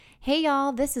Hey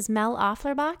y'all, this is Mel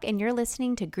Offlerbach, and you're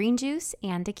listening to Green Juice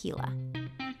and Tequila.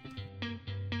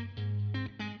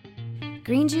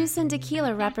 Green Juice and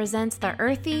Tequila represents the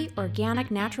earthy, organic,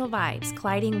 natural vibes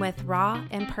colliding with raw,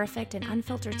 imperfect, and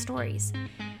unfiltered stories.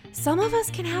 Some of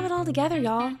us can have it all together,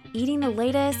 y'all. Eating the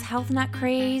latest health nut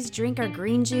craze, drink our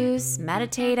green juice,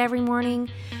 meditate every morning.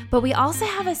 But we also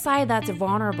have a side that's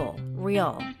vulnerable,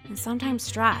 real, and sometimes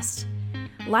stressed.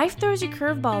 Life throws you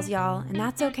curveballs, y'all, and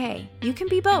that's okay. You can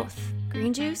be both,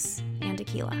 green juice and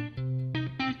tequila.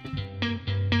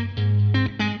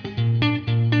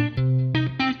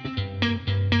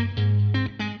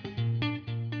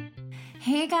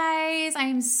 Hey guys,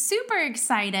 I'm super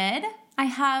excited. I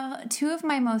have two of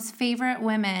my most favorite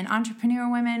women, entrepreneur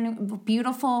women,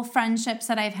 beautiful friendships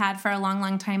that I've had for a long,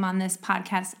 long time on this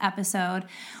podcast episode.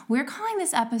 We're calling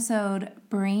this episode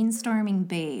Brainstorming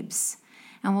Babes.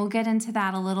 And we'll get into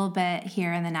that a little bit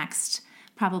here in the next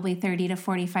probably 30 to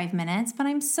 45 minutes. But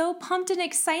I'm so pumped and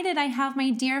excited. I have my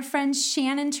dear friend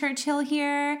Shannon Churchill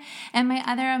here and my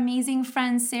other amazing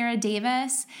friend Sarah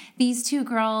Davis. These two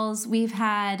girls, we've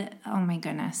had, oh my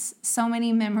goodness, so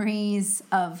many memories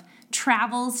of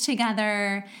travels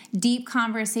together, deep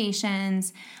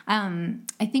conversations.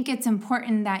 I think it's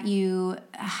important that you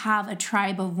have a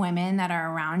tribe of women that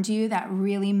are around you that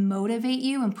really motivate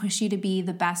you and push you to be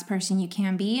the best person you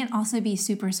can be, and also be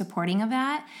super supporting of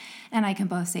that. And I can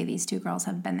both say these two girls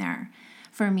have been there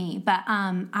for me. But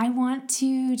I want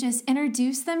to just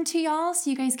introduce them to y'all so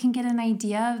you guys can get an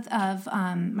idea of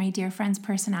my dear friends'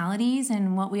 personalities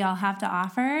and what we all have to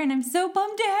offer. And I'm so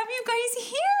bummed to have you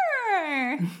guys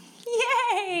here.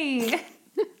 Yay!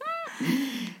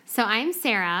 So I'm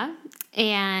Sarah,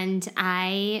 and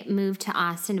I moved to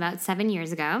Austin about 7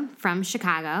 years ago from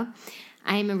Chicago.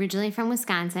 I'm originally from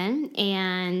Wisconsin,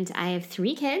 and I have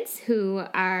 3 kids two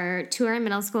are in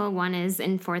middle school, one is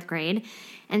in 4th grade,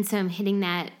 and so I'm hitting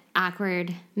that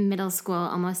awkward middle school,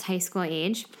 almost high school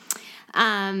age.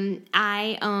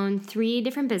 I own 3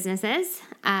 different businesses,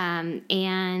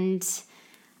 and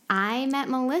I met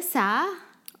Melissa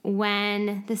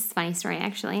this is a funny story,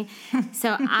 actually.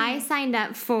 So I signed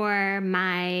up for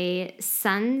my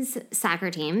son's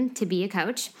soccer team to be a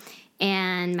coach,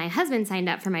 and my husband signed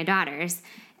up for my daughter's.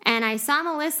 And I saw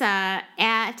Melissa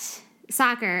at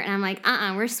soccer, and I'm like,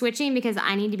 we're switching because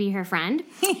I need to be her friend.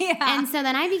 Yeah. And so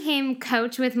then I became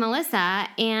coach with Melissa,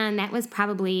 and that was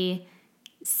probably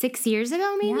 6 years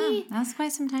ago, maybe? Yeah, that was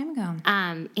quite some time ago.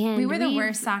 And we were the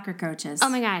worst soccer coaches. Oh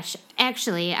my gosh.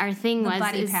 Actually, our thing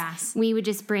was we would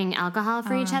just bring alcohol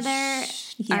for each other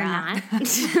or not.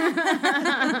 That's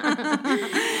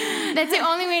the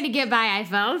only way to get by, I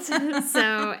felt.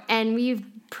 So, and we've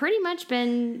pretty much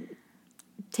been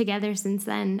together since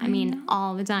then. I mean,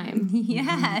 all the time.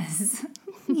 Yes.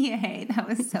 Yay, that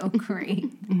was so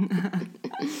great.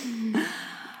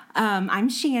 I'm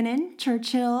Shannon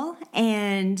Churchill,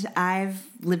 and I've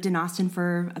lived in Austin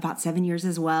for about 7 years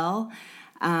as well.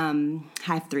 I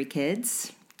have 3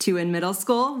 kids, 2 in middle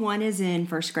school, 1 is in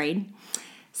 1st grade.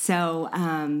 So,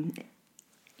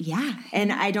 yeah,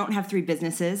 and I don't have 3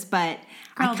 businesses, but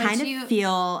I kind of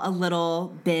feel a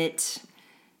little bit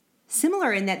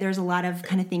similar in that there's a lot of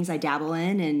kind of things I dabble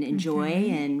in and enjoy,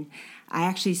 and I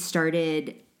actually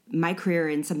started my career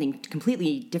in something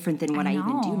completely different than what I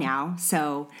even do now.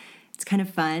 So it's kind of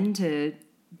fun to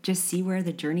just see where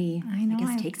the journey, I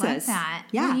guess, takes us. That.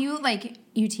 Yeah. Well,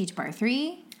 you teach Bar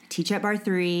 3. Teach at Bar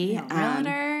 3. You're a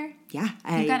realtor. Yeah.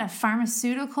 You've got a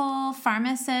pharmaceutical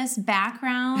pharmacist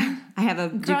background. I have a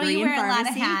degree in pharmacy. Girl, you wear a lot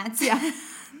of hats. Yeah.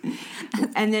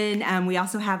 And then we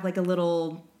also have like a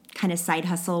little kind of side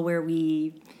hustle where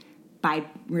we buy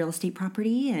real estate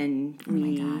property and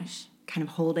we kind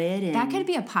of hold it. And that could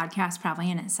be a podcast probably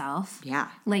in itself. Yeah.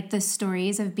 Like the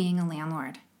stories of being a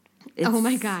landlord. Oh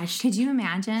my gosh. Could you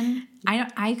imagine?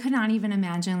 I could not even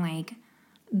imagine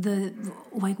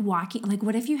walking,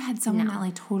 what if you had someone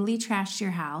that totally trashed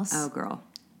your house? Oh, girl.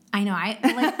 I know. Have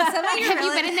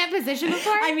you been in that position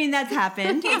before? I mean, that's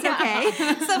happened. It's okay.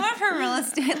 Some of her real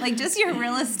estate, just your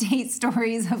real estate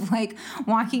stories of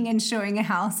walking and showing a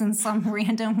house and some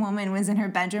random woman was in her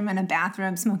bedroom in a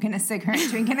bathrobe smoking a cigarette,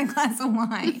 drinking a glass of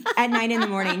wine. At 9 in the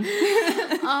morning.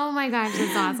 Oh my gosh,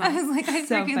 that's awesome. I was like, I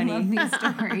so freaking funny. Love these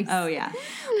stories. Oh yeah.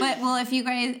 But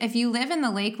if you live in the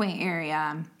Lakeway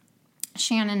area,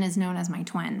 Shannon is known as my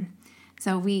twin.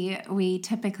 So we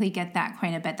typically get that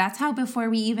quite a bit. That's how before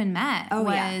we even met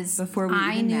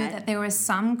I knew that there was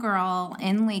some girl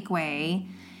in Lakeway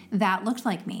that looked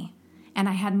like me. And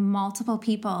I had multiple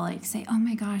people like say, "Oh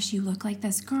my gosh, you look like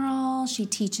this girl. She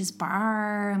teaches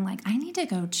bar." I'm like, I need to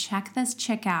go check this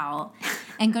chick out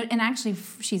and go. And actually,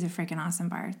 she's a freaking awesome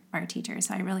bar teacher.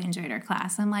 So I really enjoyed her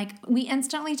class. I'm like, we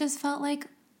instantly just felt like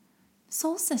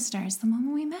soul sisters the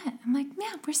moment we met. I'm like,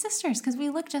 yeah, we're sisters because we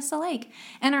look just alike.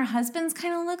 And our husbands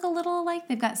kind of look a little alike.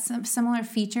 They've got some similar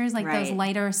features, like those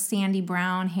lighter sandy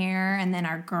brown hair. And then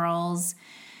our girls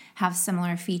have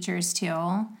similar features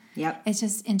too. Yep. It's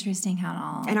just interesting how it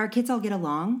all... And our kids all get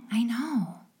along. I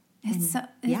know. It's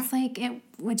like it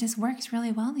just works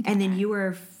really well together. And then you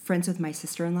were friends with my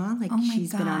sister-in-law. Like,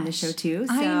 she's been on the show too.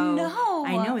 So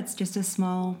I know it's just a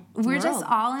small We're world. just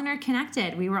all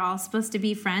interconnected. We were all supposed to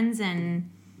be friends and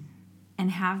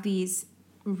have these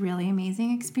really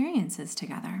amazing experiences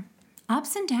together.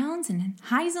 Ups and downs and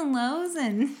highs and lows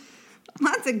and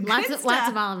lots of good stuff. Lots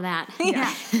of all of that.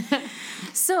 Yeah.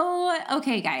 So,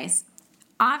 okay, guys.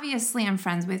 Obviously, I'm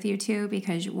friends with you two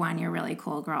because, one, you're really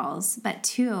cool girls. But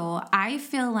two, I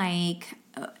feel like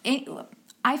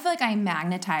I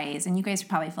magnetize, and you guys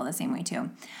probably feel the same way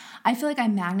too. I feel like I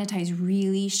magnetize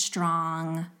really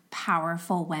strong,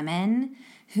 powerful women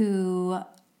who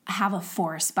have a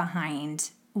force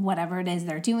behind whatever it is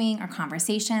they're doing or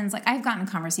conversations. Like, I've gotten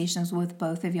conversations with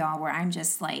both of y'all where I'm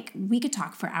just like, we could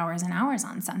talk for hours and hours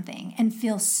on something and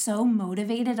feel so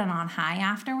motivated and on high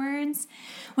afterwards,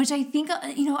 which I think,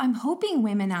 I'm hoping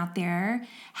women out there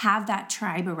have that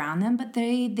tribe around them, but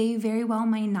they very well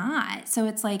might not. So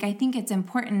it's like, I think it's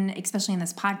important, especially in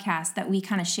this podcast, that we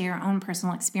kind of share our own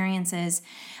personal experiences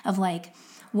of like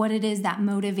what it is that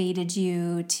motivated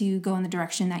you to go in the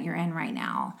direction that you're in right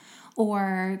now.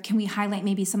 Or can we highlight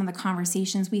maybe some of the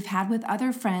conversations we've had with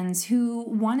other friends who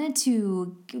wanted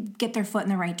to get their foot in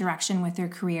the right direction with their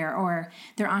career or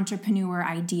their entrepreneur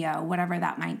idea, whatever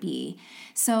that might be.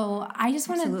 So I just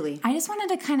wanted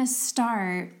to kind of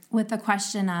start with the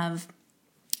question of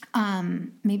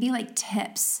maybe like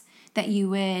tips that you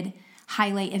would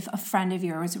highlight if a friend of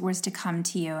yours was to come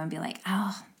to you and be like,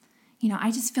 oh,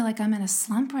 I just feel like I'm in a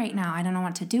slump right now. I don't know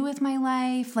what to do with my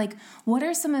life. Like, what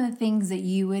are some of the things that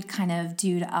you would kind of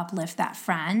do to uplift that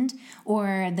friend,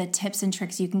 or the tips and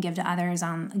tricks you can give to others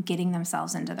on getting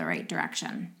themselves into the right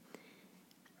direction?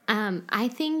 I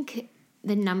think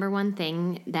the number one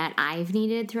thing that I've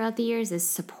needed throughout the years is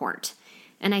support.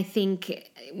 And I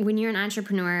think when you're an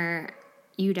entrepreneur,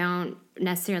 you don't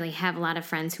necessarily have a lot of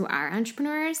friends who are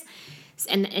entrepreneurs,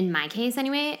 and in my case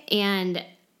anyway, and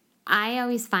I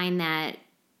always find that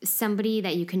somebody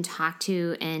that you can talk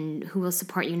to and who will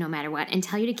support you no matter what and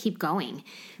tell you to keep going.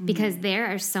 Because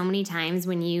there are so many times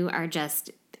when you are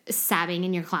just sobbing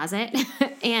in your closet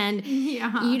and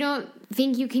you don't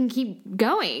think you can keep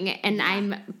going. And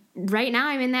I'm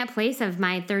in that place of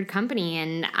my third company,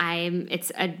 and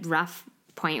it's a rough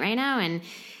point right now. And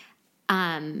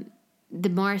the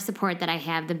more support that I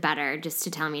have, the better, just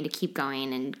to tell me to keep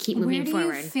going and keep moving forward.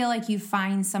 Where do you feel like you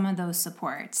find some of those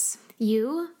supports?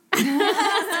 You? Like,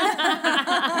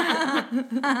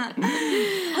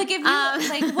 if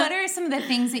you, what are some of the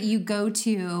things that you go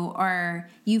to or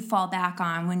you fall back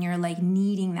on when you're like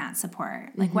needing that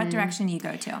support? Like, what direction do you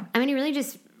go to? I mean, I really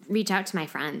just reach out to my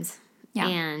friends. Yeah.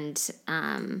 And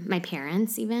my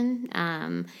parents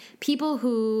even. People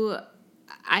who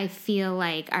I feel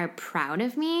like are proud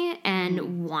of me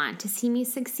and want to see me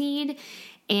succeed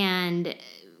and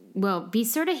will be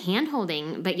sort of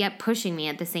hand-holding but yet pushing me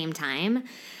at the same time.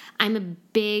 I'm a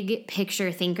big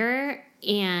picture thinker,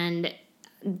 and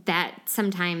that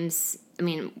sometimes,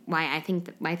 why I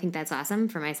think that's awesome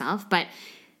for myself, but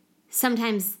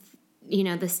sometimes,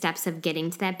 the steps of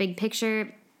getting to that big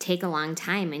picture take a long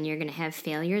time, and you're going to have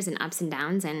failures and ups and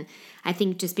downs. And I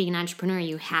think just being an entrepreneur,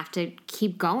 you have to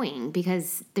keep going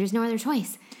because there's no other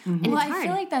choice. And Well, it's hard. I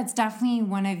feel like that's definitely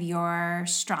one of your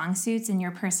strong suits in your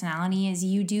personality is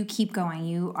you do keep going.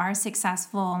 You are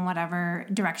successful in whatever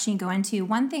direction you go into.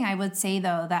 One thing I would say,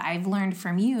 though, that I've learned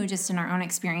from you just in our own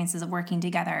experiences of working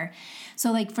together.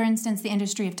 So, like, for instance, the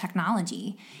industry of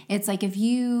technology. It's like if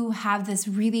you have this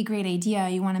really great idea,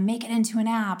 you want to make it into an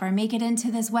app or make it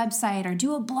into this website or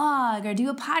do a blog or do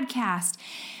a podcast.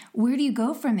 Where do you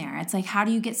go from there? It's like, how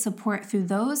do you get support through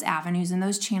those avenues and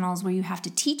those channels where you have to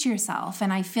teach yourself?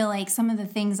 And I feel like some of the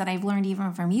things that I've learned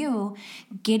even from you,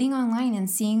 getting online and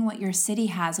seeing what your city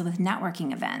has with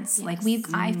networking events. Yes. Like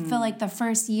I feel like the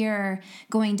first year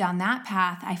going down that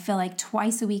path, I feel like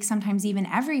twice a week, sometimes even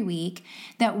every week,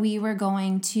 that we were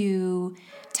going to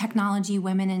technology,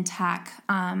 women in tech,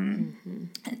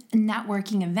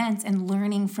 networking events and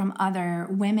learning from other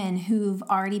women who've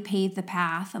already paved the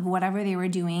path of whatever they were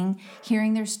doing,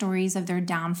 hearing their stories of their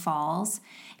downfalls.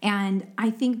 And I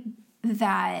think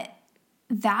that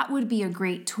that would be a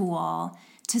great tool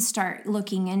to start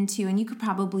looking into. And you could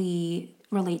probably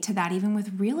relate to that even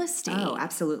with real estate. Oh,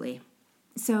 absolutely.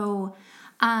 So,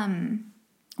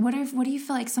 what do you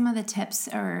feel like some of the tips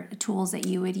or tools that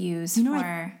you would use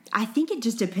for? I think it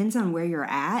just depends on where you're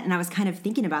at. And I was kind of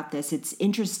thinking about this. It's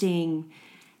interesting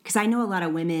because I know a lot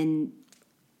of women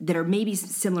that are maybe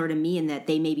similar to me in that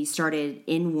they maybe started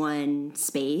in one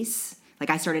space. Like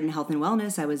I started in health and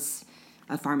wellness. I was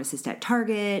a pharmacist at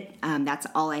Target. That's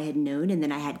all I had known. And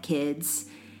then I had kids.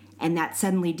 And that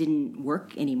suddenly didn't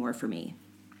work anymore for me.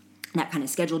 That kind of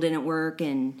schedule didn't work.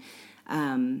 And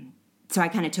so I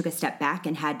kind of took a step back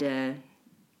and had to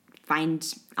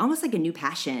find almost like a new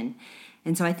passion.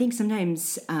 And so I think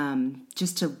sometimes you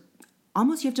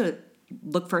have to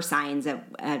look for signs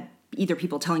at either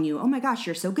people telling you, oh my gosh,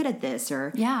 you're so good at this,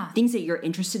 or things that you're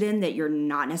interested in that you're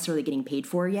not necessarily getting paid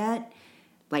for yet.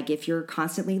 Like if you're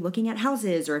constantly looking at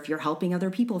houses or if you're helping other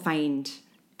people find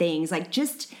things, like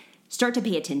just start to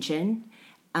pay attention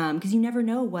because you never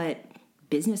know what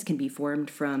business can be formed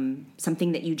from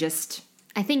something that you just...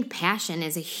 I think passion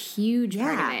is a huge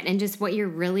part of it, and just what you're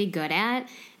really good at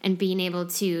and being able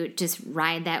to just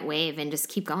ride that wave and just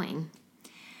keep going.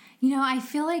 You know, I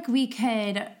feel like we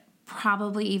could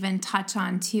probably even touch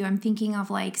on too. I'm thinking of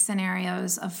like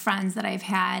scenarios of friends that I've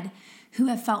had who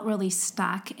have felt really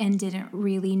stuck and didn't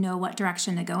really know what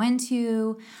direction to go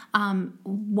into.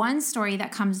 One story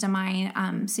that comes to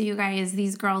mind, so you guys,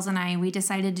 these girls and I, we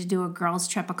decided to do a girls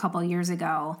trip a couple years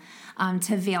ago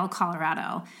to Vail,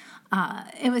 Colorado.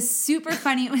 It was super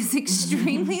funny. It was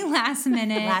extremely last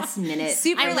minute.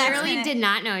 Super I literally did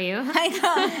not know you. I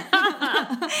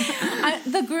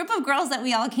know. The group of girls that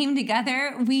we all came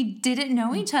together, we didn't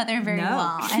know each other very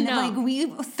well. And like we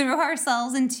threw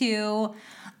ourselves into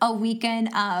a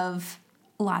weekend of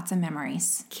lots of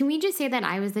memories. Can we just say that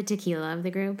I was the tequila of the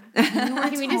group? Can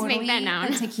we just make that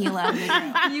known? The tequila of the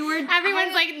group.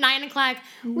 Everyone's like 9 o'clock.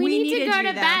 We need to go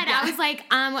to bed. Yeah. I was like,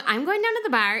 I'm going down to the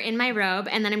bar in my robe,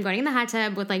 and then I'm going in the hot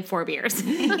tub with like 4 beers.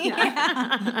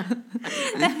 That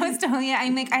was totally.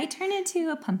 I'm like, I turned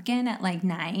into a pumpkin at like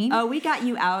 9. Oh, we got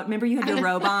you out. Remember, you had your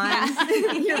robe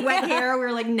on, your wet hair. We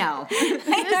were like, no, this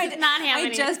is not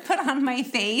happening. I just put on my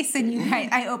face, and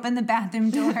I opened the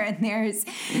bathroom door, and there's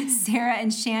Sarah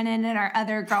and Shannon and our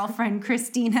other girlfriend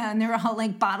Christina, and they're all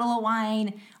like, bottle of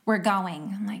wine, we're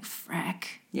going. I'm like,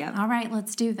 frick. Yeah. All right,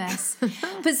 let's do this.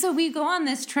 But so we go on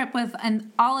this trip with,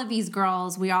 and all of these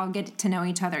girls, we all get to know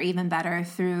each other even better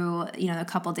through, the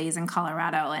couple days in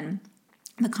Colorado and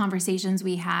the conversations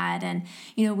we had. And,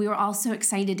 we were all so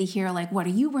excited to hear, like, what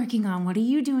are you working on? What are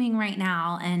you doing right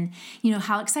now? And,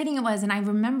 how exciting it was. And I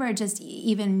remember just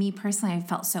even me personally, I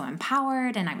felt so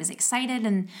empowered and I was excited.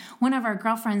 And one of our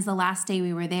girlfriends, the last day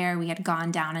we were there, we had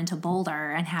gone down into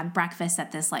Boulder and had breakfast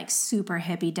at this like super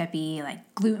hippy dippy,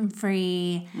 like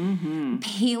gluten-free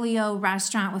paleo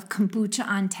restaurant with kombucha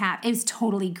on tap. It was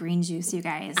totally green juice, you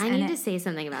guys. I need to say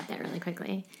something about that really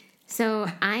quickly. So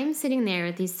I'm sitting there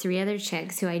with these 3 other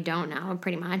chicks who I don't know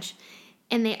pretty much,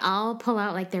 and they all pull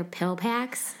out like their pill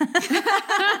packs.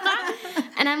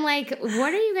 And I'm like,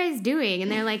 what are you guys doing?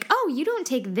 And they're like, oh, you don't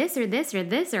take this or this or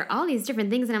this or all these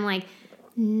different things. And I'm like,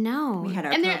 no. We had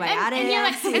our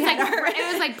probiotics.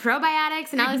 It was like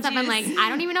probiotics and all this stuff. I'm like, I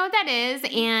don't even know what that is.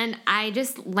 And I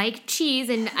just like cheese.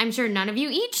 And I'm sure none of you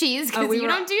eat cheese because you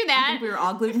don't do that. I think we were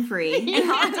all gluten-free.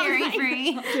 All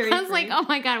dairy-free. I was like, oh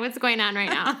my God, what's going on right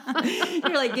now?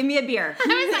 You're like, give me a beer.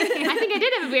 I was like, I think I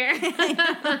did have a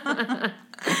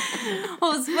beer.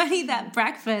 Well, it's funny that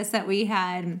breakfast that we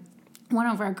had, one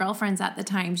of our girlfriends at the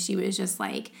time, she was just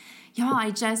like, y'all,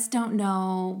 I just don't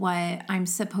know what I'm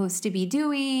supposed to be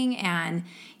doing. And,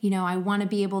 I want to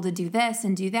be able to do this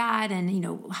and do that. And,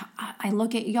 I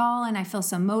look at y'all and I feel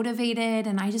so motivated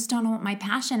and I just don't know what my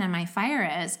passion and my fire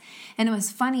is. And it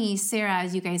was funny, Sarah,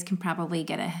 as you guys can probably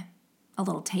get a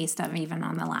little taste of even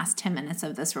on the last 10 minutes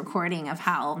of this recording of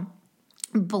how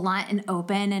blunt and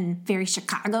open and very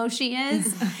Chicago she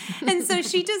is. And so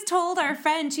she just told our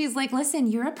friend, she's like, listen,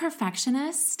 you're a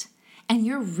perfectionist. And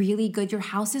you're really good. Your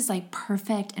house is like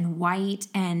perfect and white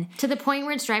and to the point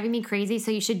where it's driving me crazy.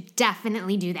 So you should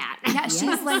definitely do that. Yeah,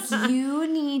 she's like, you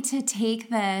need to take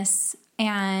this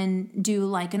and do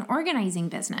like an organizing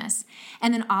business.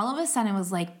 And then all of a sudden it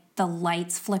was like, the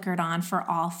lights flickered on for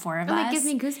all four of us. That gives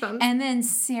me goosebumps. And then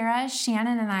Sarah,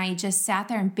 Shannon, and I just sat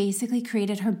there and basically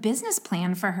created her business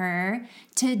plan for her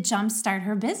to jumpstart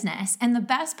her business. And the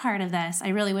best part of this, I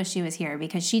really wish she was here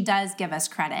because she does give us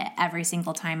credit every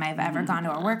single time I've ever gone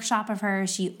to a workshop of her.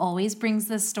 She always brings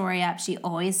this story up. She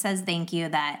always says thank you,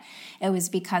 that it was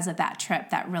because of that trip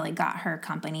that really got her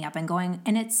company up and going.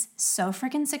 And it's so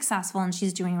freaking successful, and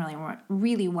she's doing really,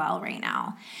 really well right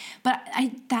now. But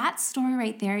that story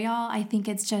right there, y'all, I think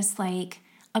it's just like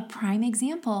a prime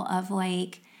example of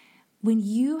like when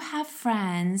you have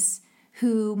friends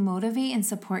who motivate and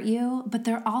support you, but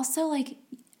they're also like,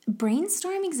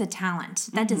 brainstorming is a talent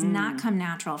that does not come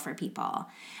natural for people.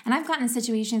 And I've gotten in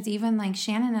situations, even like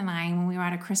Shannon and I, when we were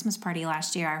at a Christmas party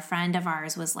last year, a friend of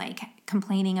ours was like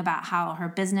complaining about how her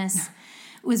business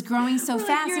was growing so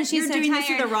fast, and she's you're so doing tired.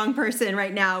 this to the wrong person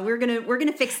right now. We're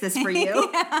gonna fix this for you.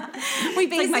 We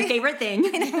It's like my favorite thing. We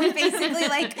basically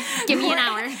like Give me an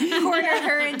hour. corner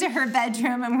her into her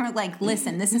bedroom, and we're like,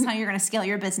 "Listen, this is how you're going to scale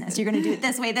your business. You're going to do it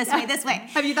this way, this way, this way."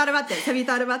 Have you thought about this? Have you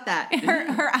thought about that?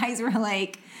 Her eyes were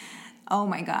like, oh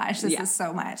my gosh, this is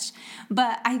so much.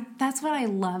 But that's what I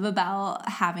love about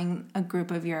having a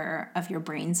group of your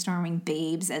brainstorming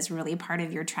babes as really part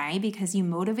of your tribe, because you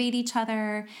motivate each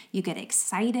other, you get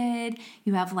excited,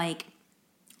 you have like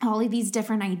all of these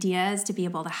different ideas to be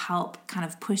able to help kind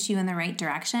of push you in the right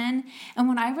direction. And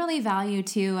what I really value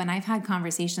too, and I've had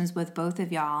conversations with both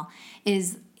of y'all,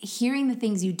 is hearing the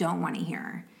things you don't want to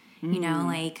hear. You know,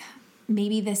 like,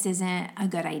 maybe this isn't a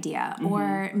good idea,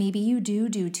 or maybe you do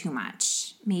too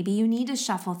much. Maybe you need to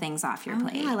shuffle things off your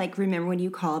plate. Yeah, like remember when you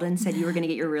called and said you were going to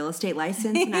get your real estate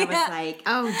license, and I was like,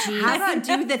 Oh, geez. how about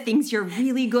do the things you're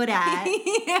really good at?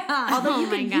 Although Oh,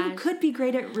 my you gosh. could be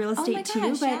great at real estate my too,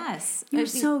 gosh, but yes. you're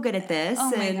so good at this.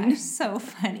 Oh my and gosh, so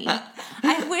funny.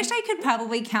 I wish I could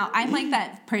probably count. I'm like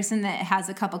that person that has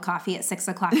a cup of coffee at 6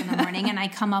 o'clock in the morning, and I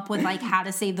come up with like how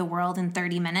to save the world in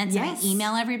 30 minutes, and I Yes.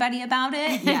 email everybody about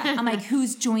it. Yeah. I'm like,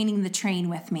 who's joining the train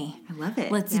with me? I love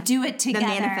it. Let's do it The together.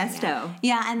 manifesto.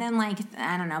 Yeah, and then like,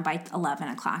 I don't know, by 11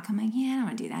 o'clock, I'm like, yeah, I don't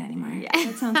want to do that anymore. Yeah,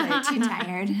 that sounds like Too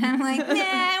tired. I'm like, nah,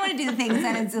 I want to do the things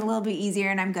that it's a little bit easier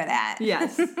and I'm good at.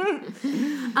 Yes.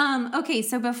 Okay,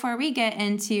 so before we get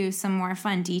into some more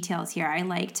fun details here, I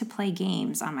like to play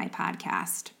games on my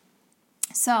podcast.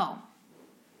 So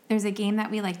there's a game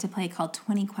that we like to play called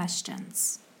 20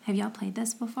 Questions. Have y'all played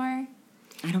this before?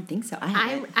 I don't think so. I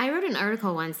haven't. I wrote an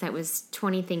article once that was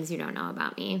 20 things you don't know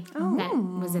about me. That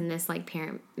was in this like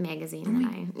parent magazine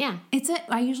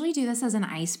I usually do this as an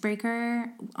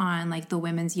icebreaker on like the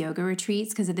women's yoga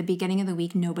retreats, because at the beginning of the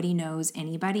week nobody knows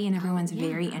anybody and everyone's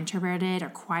very introverted or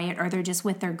quiet, or they're just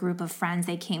with their group of friends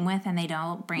they came with and they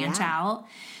don't branch out.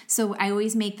 So I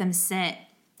always make them sit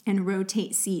and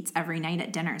rotate seats every night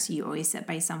at dinner, so you always sit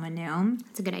by someone new.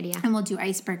 It's a good idea. And we'll do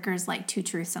icebreakers like 2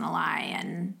 truths and a lie,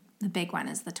 and the big one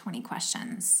is the 20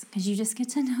 questions, because you just get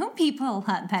to know people a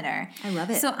lot better. I love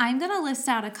it. So I'm going to list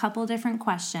out a couple different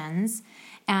questions,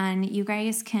 and you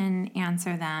guys can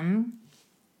answer them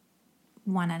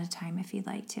one at a time if you'd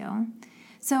like to.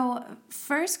 So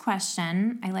first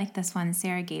question, I like this one.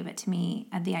 Sarah gave it to me,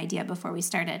 the idea before we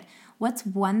started. What's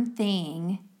one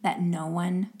thing that no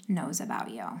one knows about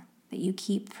you, that you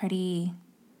keep pretty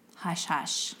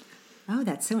hush-hush? Oh,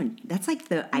 that's like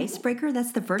the icebreaker.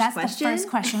 That's the first That's question. the first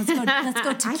question. Let's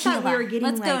go tequila. I thought we were getting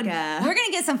let's like go, a... We're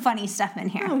gonna get some funny stuff in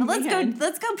here. Oh, But man.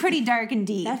 let's go pretty dark and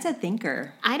deep. That's a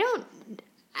thinker.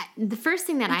 The first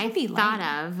thing that I can be thought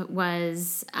light. of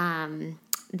was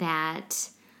that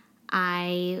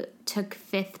I took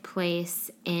 5th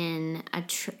place in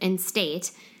in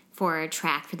state for a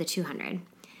track for the 200.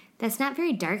 That's not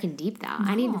very dark and deep, though.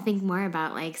 I need to think more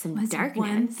about like some What's darkness.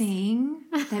 one thing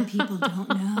that people don't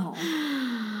know,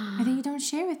 or that you don't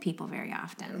share with people very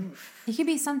often? It could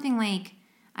be something like,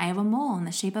 I have a mole in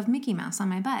the shape of Mickey Mouse on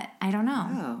my butt. I don't know,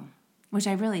 Oh. which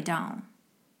I really don't,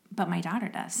 but my daughter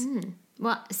does.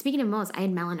 Well, speaking of moles, I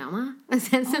had melanoma. Is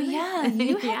that Oh something? yeah,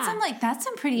 you had that's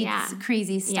some pretty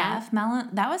crazy stuff. Yeah.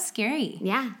 That was scary.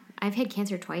 Yeah, I've had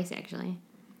cancer twice, actually.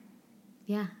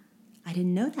 Yeah. I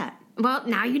didn't know that. Well,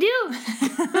 now you do.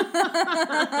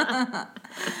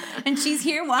 And she's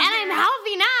here walking. And I'm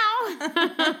healthy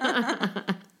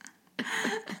now.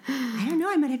 I don't know.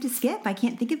 I might have to skip. I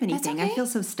can't think of anything. okay. I feel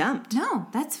so stumped. No,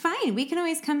 that's fine. We can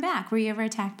always come back. Were you ever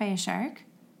attacked by a shark?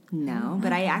 No,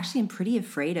 but I actually am pretty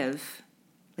afraid of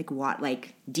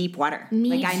like deep water. Me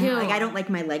like too. I don't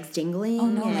like my legs jingling. Oh,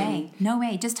 no and way. No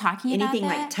way. Just talking about Anything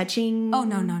that? like touching. Oh,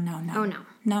 no. Oh,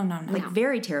 no. No. Like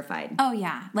very terrified. Oh,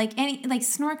 yeah. Like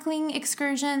snorkeling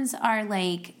excursions are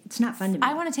like, It's not fun to me.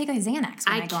 I want to take a Xanax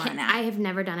when I go on that. I have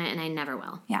never done it, and I never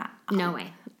will. Yeah. No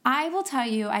way. I will tell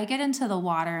you, I get into the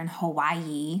water in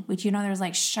Hawaii, which, there's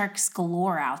like sharks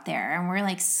galore out there. And we're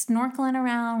like snorkeling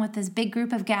around with this big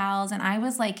group of gals. And I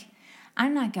was like,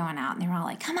 I'm not going out. And they were all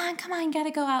like, come on, you gotta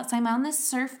go out. So I'm on this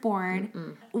surfboard.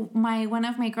 One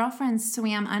of my girlfriends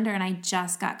swam under and I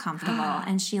just got comfortable.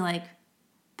 And she like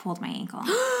pulled my ankle.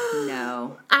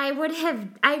 No. I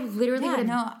literally would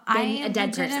have been a dead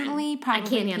person. Legitimately I probably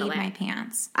can't handle peed it. my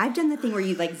pants. I've done the thing where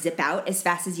you like zip out as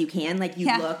fast as you can. Like you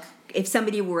look, if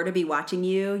somebody were to be watching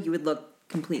you, you would look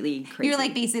completely crazy. You're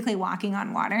like basically walking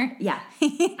on water. Yeah.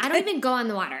 I don't even go on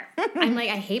the water. I'm like,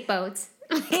 I hate boats.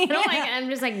 I'm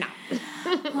just like, no.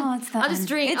 Oh, it's the I'll just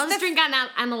drink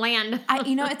on the land.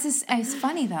 It's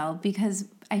funny though, because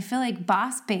I feel like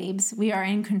boss babes, we are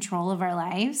in control of our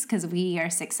lives because we are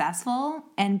successful,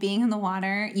 and being in the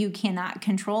water, you cannot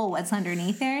control what's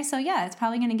underneath there. So yeah, it's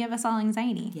probably going to give us all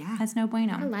anxiety. Yeah. That's no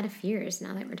bueno. I have a lot of fears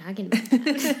now that we're talking about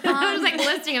it. I was like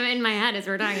listing them in my head as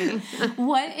we're talking.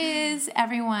 What is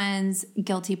everyone's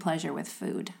guilty pleasure with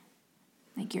food?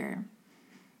 Like your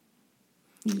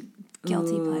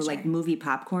guilty pleasure. Like movie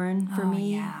popcorn for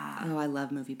me. Yeah. Oh, I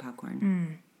love movie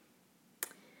popcorn.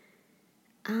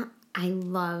 I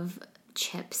love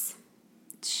chips.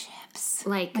 Chips.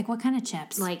 Like what kind of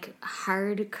chips? Like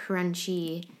hard,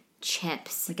 crunchy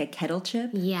chips. Like a kettle chip.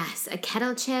 Yes, a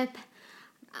kettle chip.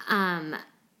 I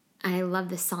love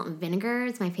the salt and vinegar.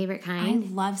 It's my favorite I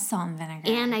kind. love salt and vinegar.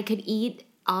 And I could eat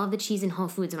all of the cheese in Whole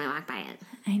Foods when I walk by it.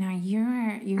 I know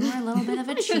you're a little bit of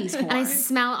a cheese whore. And I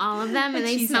smell all of them, and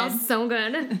they smell so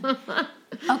good.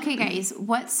 Okay, guys,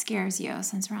 what scares you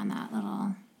since we're on that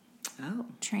little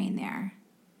train there?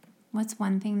 What's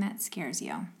one thing that scares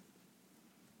you?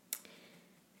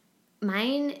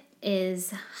 Mine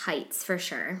is heights for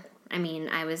sure. I mean,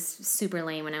 I was super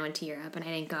lame when I went to Europe, and I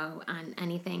didn't go on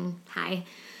anything high.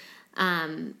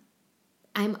 I'm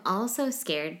also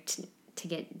scared to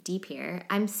get deep here.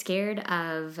 I'm scared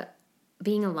of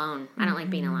being alone. I don't like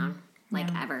being alone,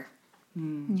 ever.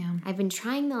 Yeah. I've been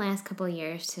trying the last couple of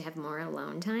years to have more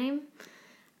alone time,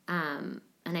 and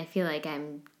I feel like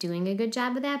I'm doing a good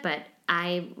job of that, but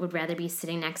I would rather be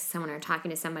sitting next to someone or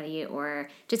talking to somebody or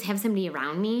just have somebody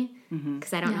around me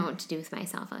because I don't know what to do with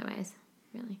myself otherwise,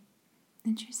 really.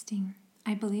 Interesting.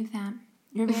 I believe that.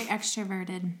 You're very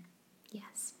extroverted.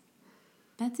 Yes.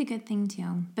 That's a good thing,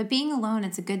 too. But being alone,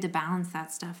 it's good to balance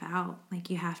that stuff out. Like,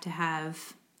 you have to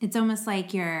have... It's almost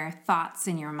like your thoughts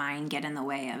and your mind get in the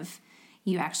way of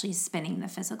you actually spending the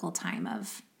physical time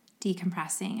of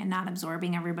decompressing and not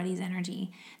absorbing everybody's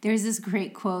energy. There's this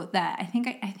great quote that I think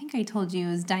I told you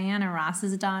is Diana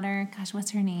Ross's daughter. Gosh, what's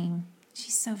her name?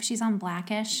 She's on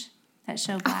Blackish. That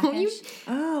show Blackish.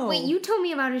 Wait, you told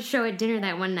me about a show at dinner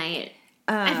that one night.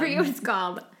 I forget what it's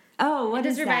called. Oh, what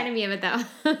is that? It just reminded me of it, though.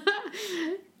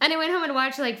 And I went home and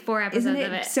watched 4 episodes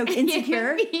of it. So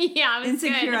Insecure? Yeah, it was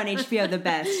Insecure good. on HBO, the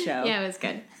best show. Yeah, it was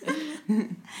good.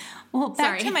 Well,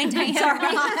 back to my Diana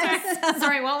Ross.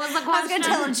 Sorry, what was the question? I was going to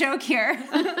tell a joke here.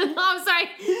 Oh, sorry.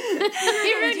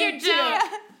 You ruined your joke.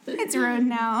 It's ruined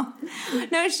now.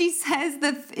 No, she says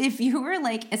that if you were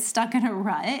stuck in a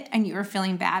rut and you were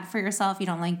feeling bad for yourself, you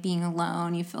don't like being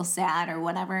alone, you feel sad or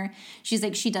whatever, she's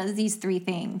like, she does these 3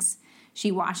 things.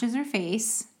 She washes her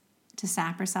face to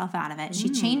sap herself out of it. She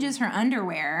changes her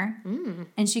underwear,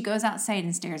 and she goes outside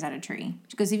and stares at a tree.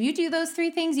 She goes, if you do those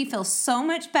 3 things, you feel so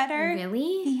much better.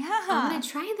 Really? Yeah. I'm going to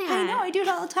try that. I know, I do it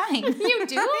all the time. You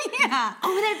do? Yeah.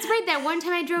 Oh, that's right. That one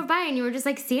time I drove by and you were just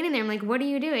standing there. I'm like, what are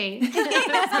you doing?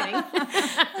 I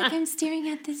was kidding. I'm staring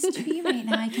at this tree right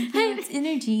now. I can feel its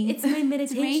energy. It's my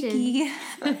meditation. Reiki.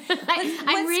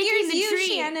 I'm raking the tree.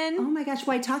 Shannon? Oh my gosh,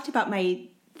 well, I talked about my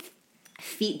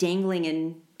feet dangling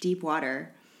in deep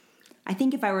water. I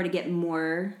think if I were to get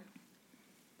more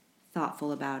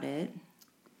thoughtful about it,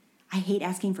 I hate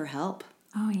asking for help.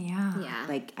 Oh, yeah.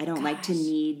 Yeah. I don't like to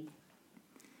need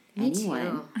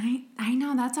anyone. Too. I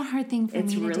know, that's a hard thing for me to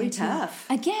do, really too. tough.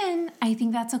 Again, I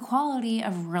think that's a quality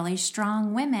of really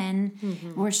strong women.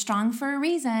 Mm-hmm. We're strong for a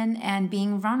reason, and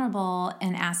being vulnerable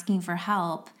and asking for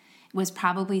help was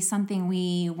probably something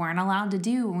we weren't allowed to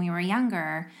do when we were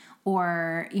younger,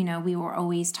 or, we were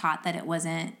always taught that it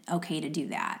wasn't okay to do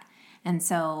that. And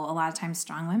so a lot of times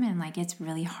strong women, it's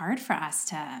really hard for us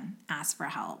to ask for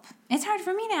help. It's hard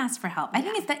for me to ask for help. I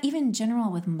think it's that even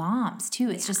general with moms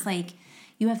too. It's just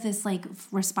you have this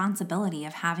responsibility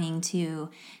of having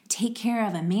to take care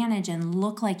of and manage and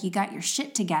look like you got your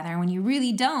shit together when you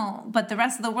really don't, but the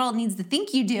rest of the world needs to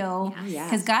think you do.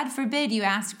 Because God forbid you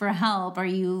ask for help or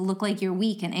you look like you're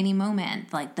weak in any moment,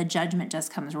 the judgment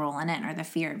just comes rolling in, or the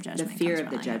fear of judgment. The fear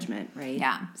of the judgment, right?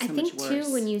 Yeah. So I think much too,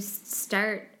 worse. when you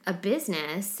start a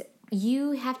business,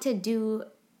 you have to do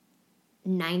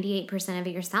 98% of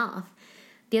it yourself.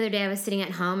 The other day I was sitting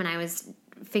at home and I was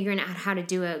figuring out how to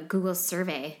do a Google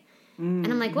survey. And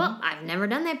I'm like, well, I've never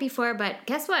done that before, but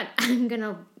guess what? I'm going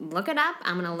to look it up.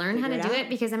 I'm going to learn how to do it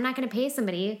because I'm not going to pay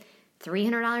somebody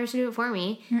 $300 to do it for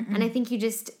me. And I think you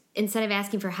just, instead of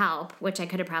asking for help, which I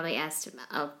could have probably asked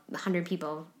 100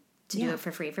 people to do it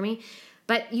for free for me,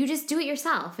 but you just do it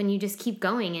yourself and you just keep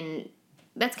going. And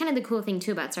that's kind of the cool thing,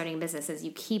 too, about starting a business is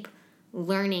you keep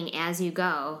learning as you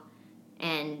go.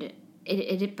 And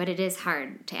but it is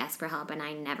hard to ask for help, and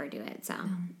I never do it, so...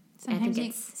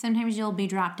 Sometimes you'll be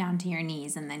dropped down to your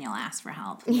knees and then you'll ask for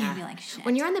help. You'll be like, shit.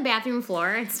 When you're on the bathroom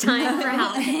floor, it's time for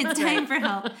help. It's time for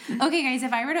help. Okay, guys,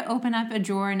 if I were to open up a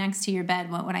drawer next to your bed,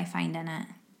 what would I find in it?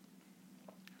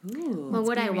 Ooh. Well,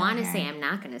 what I want to say, I'm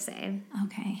not going to say.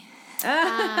 Okay.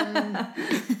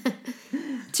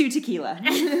 2 tequila.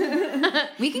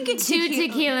 We can get 2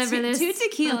 tequila for this. 2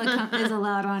 tequila is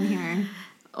allowed on here.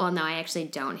 Well, no, I actually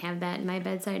don't have that in my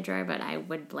bedside drawer, but I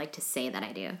would like to say that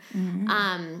I do.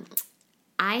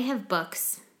 I have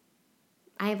books.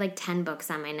 I have like 10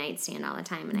 books on my nightstand all the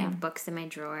time, and I have books in my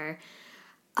drawer.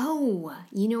 Oh,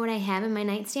 you know what I have in my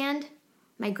nightstand?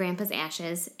 My grandpa's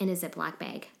ashes in a Ziploc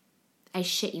bag. I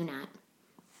shit you not.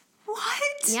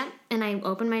 What? Yep, and I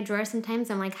open my drawer sometimes.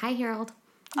 I'm like, hi, Harold.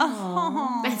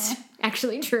 Oh. That's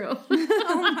actually true.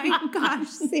 Oh my gosh,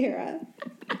 Sarah.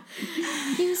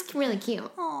 He was really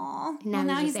cute. Aw.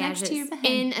 Now he's next to your bed.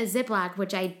 in a Ziploc,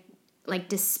 which I like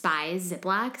despise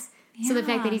Ziplocs. So the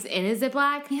fact that he's in a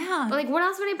Ziploc, but like, what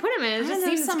else would I put him in? It just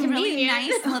seems some convenient. really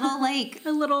nice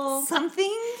little a little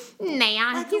something.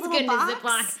 Nah, like he's a good in a little Ziploc.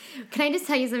 box. Can I just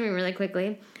tell you something really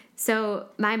quickly? So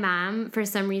my mom, for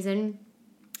some reason,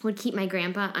 would keep my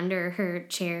grandpa under her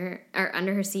chair or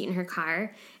under her seat in her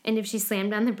car, and if she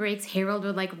slammed on the brakes, Harold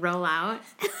would like roll out.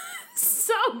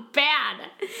 So bad.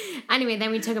 Anyway, then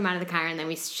we took him out of the car and then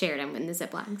we shared him in the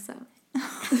Ziploc. So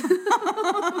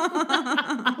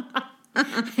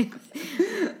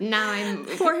now I'm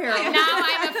poor Harold. Now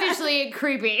I'm officially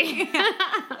creepy.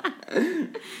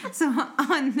 So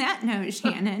on that note,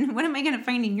 Shannon, what am I going to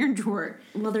find in your drawer?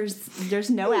 Well, there's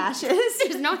no ashes.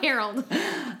 There's no Harold.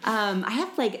 I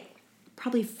have like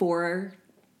probably 4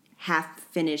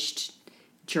 half-finished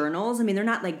journals. I mean, they're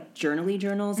not like journal-y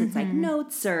journals. It's like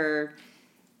notes, or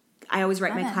I always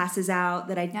write my classes out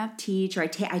that I teach, or I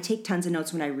take tons of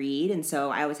notes when I read, and so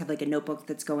I always have like a notebook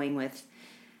that's going with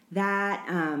that.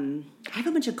 I have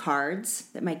a bunch of cards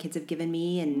that my kids have given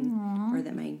me, and or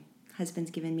that my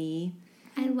husband's given me.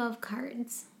 I love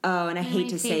cards. Oh, and I hate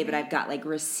to say, but I've got like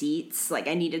receipts. Like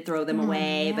I need to throw them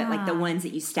away, but like the ones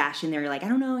that you stash in there, you're like, I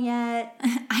don't know yet.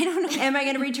 I don't know. Am I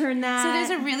going to return that? So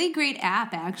there's a really great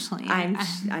app, actually.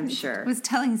 I'm sure. I was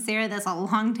telling Sarah this a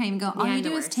long time ago. All you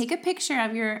do is worst. take a picture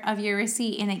of your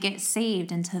receipt, and it gets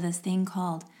saved into this thing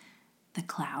called the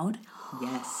cloud.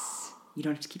 Yes. You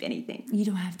don't have to keep anything. You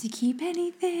don't have to keep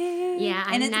anything. Yeah,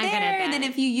 I'm and it's not there. good at that. And then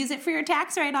if you use it for your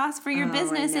tax write-offs for your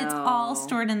business, it's all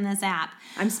stored in this app.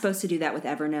 I'm supposed to do that with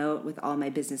Evernote with all my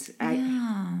business. I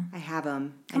have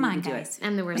them. Come on, do guys.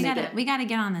 I'm the worst. We gotta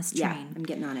get on this train. Yeah, I'm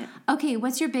getting on it. Okay,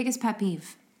 what's your biggest pet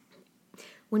peeve?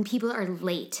 When people are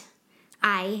late,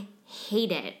 I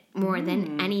hate it more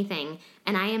than anything,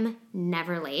 and I am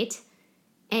never late.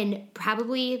 And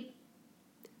probably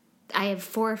I have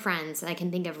 4 friends that I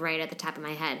can think of right at the top of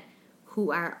my head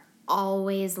who are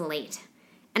always late.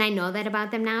 And I know that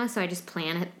about them now, so I just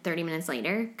plan 30 minutes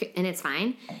later, and it's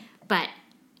fine. But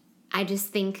I just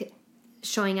think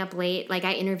showing up late, like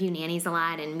I interview nannies a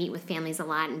lot and meet with families a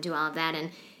lot and do all of that.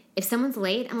 And if someone's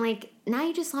late, I'm like, now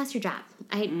you just lost your job.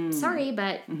 Sorry,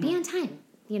 but be on time,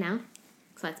 you know?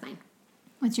 So that's mine.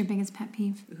 What's your biggest pet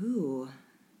peeve? Ooh.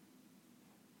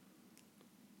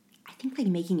 I think like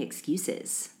making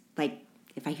excuses. Like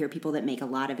if I hear people that make a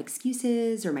lot of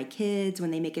excuses, or my kids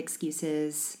when they make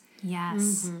excuses.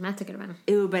 Yes. That's a good one.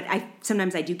 Ooh, but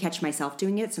sometimes I do catch myself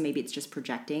doing it, so maybe it's just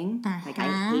projecting. Like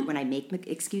I hate when I make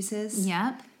excuses.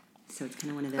 Yep. So it's kind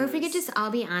of one of those. Or if we could just all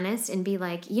be honest and be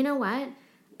like, you know what?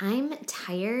 I'm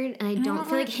tired and I don't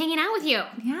feel like hanging out with you.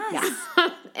 Yes.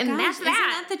 And Gosh, that's isn't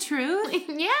that. that the truth?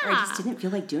 Yeah. Or I just didn't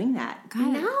feel like doing that.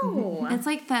 God, No. It's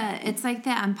like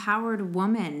the empowered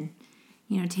woman,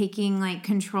 taking like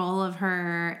control of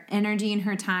her energy and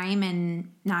her time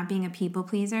and not being a people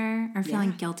pleaser or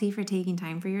feeling guilty for taking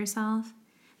time for yourself.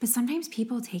 But sometimes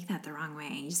people take that the wrong way.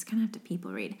 You just kind of have to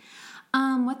people read.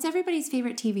 What's everybody's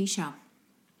favorite TV show?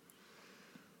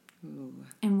 Ooh.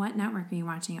 And what network are you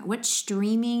watching it? What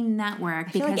streaming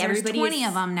network? feel Because like there's 20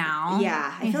 of them now.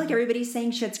 Yeah, I feel like everybody's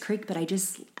saying Schitt's Creek, but I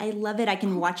love it. I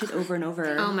can watch it over and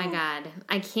over. Oh my God.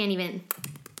 I can't even.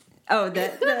 Oh, the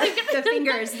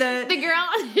fingers, The girl,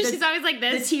 she's always like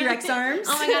this. the T-Rex arms.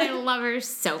 Oh my god, I love her.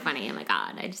 So funny. Oh my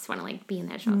god, I just want to like be in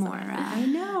that show. Moira. I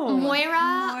know. Moira,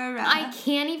 I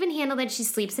can't even handle that she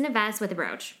sleeps in a vest with a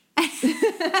brooch. I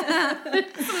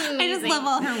just love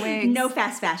all her wigs. No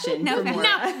fast fashion. No, for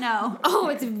Moira. no. Oh,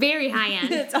 it's very high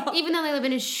end. Even though they live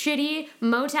in a shitty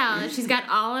motel, she's got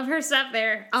all of her stuff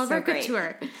there. All of So her great.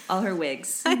 couture. All her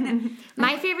wigs.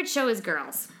 My favorite show is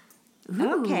Girls.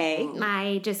 Okay.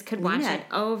 I just could watch Lena. it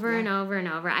over and over and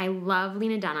over. I love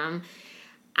Lena Dunham.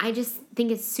 I just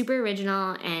think it's super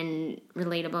original and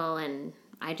relatable, and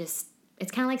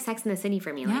it's kind of like Sex in the City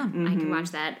for me. Like, I can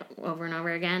watch that over and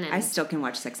over again. And I still can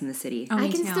watch Sex in the City. Oh, I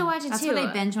me can too. still watch it That's too. what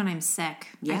I binge when I'm sick.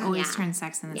 I always turn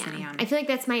Sex in the City on. I feel like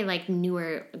that's my like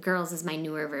newer, Girls is my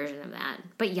newer version of that,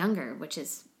 but younger, which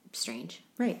is strange.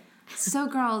 Right. So,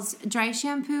 girls, dry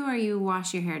shampoo or you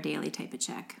wash your hair daily type of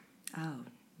chick? Oh,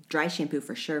 dry shampoo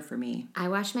for sure for me. I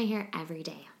wash my hair every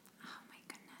day. Oh my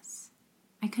goodness.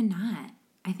 I could not.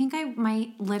 I think I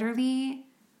might literally,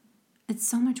 it's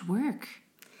so much work.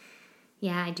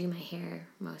 Yeah, I do my hair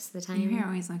most of the Your time. hair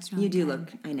always looks really You do good. look,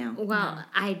 I know. Well,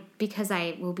 because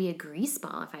I will be a grease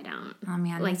ball if I don't. Oh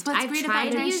man, Like, that's what's I've great tried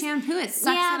about to dry use- shampoo. It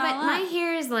sucks Yeah, it but all my up.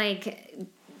 hair is like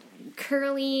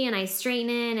curly and I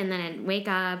straighten it and then I wake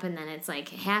up and then it's like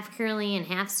half curly and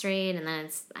half straight and then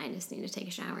I just need to take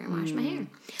a shower and wash my hair.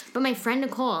 But my friend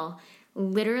Nicole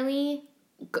literally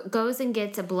goes and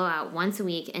gets a blowout once a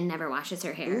week and never washes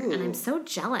her hair. And I'm so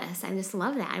jealous. I just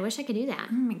love that. I wish I could do that.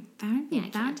 Oh my,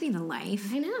 that I would be the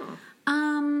life. I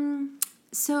know.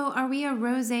 So are we a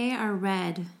rosé or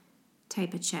red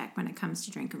type of chick when it comes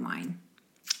to drinking wine?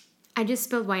 I just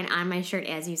spilled wine on my shirt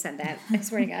as you said that. I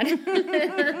swear to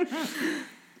God.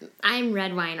 I'm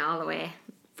red wine all the way.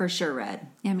 For sure red.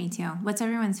 Yeah, me too. What's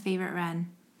everyone's favorite red?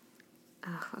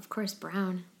 Oh, of course,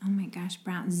 brown. Oh my gosh,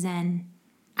 brown. Zen.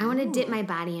 I want to dip my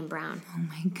body in brown. Oh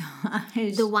my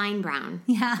gosh. The wine brown,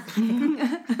 Yeah.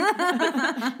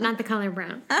 not the color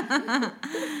brown.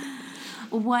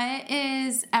 What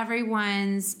is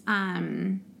everyone's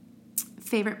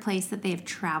favorite place that they've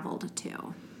traveled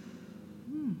to?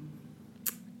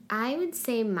 I would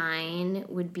say mine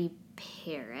would be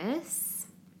Paris.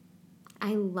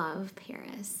 I love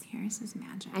Paris. Paris is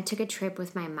magic. I took a trip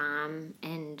with my mom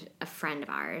and a friend of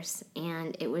ours,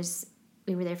 and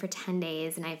we were there for 10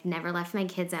 days, and I've never left my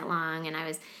kids that long, and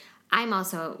I'm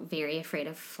also very afraid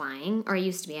of flying, or I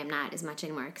used to be. I'm not as much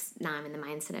anymore because now I'm in the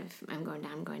mindset of I'm going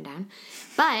down.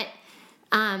 But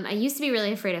I used to be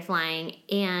really afraid of flying,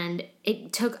 and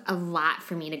it took a lot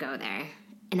for me to go there,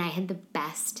 and I had the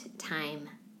best time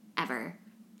ever.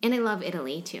 And I love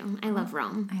Italy, too. I love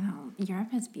Rome. I know. Europe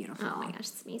is beautiful. Oh, my gosh,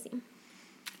 it's amazing.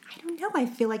 I don't know. I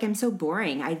feel like I'm so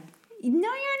boring. I No,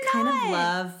 you're kind not. of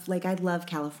I love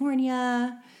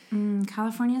California.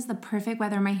 California is the perfect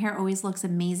weather. My hair always looks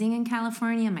amazing in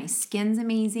California. My skin's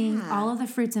amazing. Yeah. All of the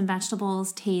fruits and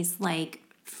vegetables taste like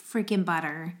freaking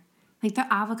butter. Like the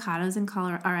avocados in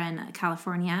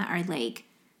California are like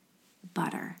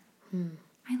butter.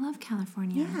 I love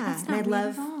California. Yeah, That's and not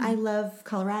weird at all. I love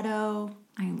Colorado.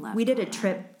 I love We did a Colorado.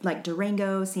 trip like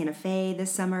Durango, Santa Fe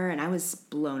this summer, and I was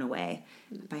blown away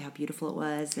by how beautiful it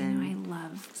was. And I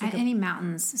love any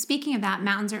mountains. Speaking of that,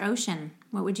 mountains or ocean,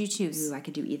 what would you choose? ooh, I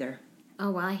could do either.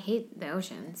 Oh, well, I hate the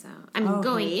ocean, so I'm Oh,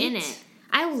 going in hate? it.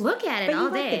 I look at it But all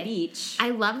you day. like the beach. I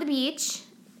love the beach.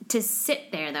 To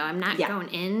sit there, though, I'm not Yeah. going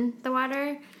in the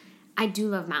water. I do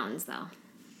love mountains, though.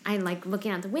 I like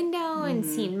looking out the window and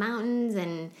seeing mountains,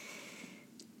 and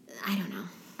I don't know.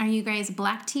 Are you guys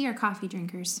black tea or coffee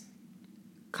drinkers?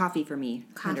 Coffee for me,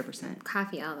 100%.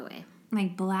 Coffee all the way.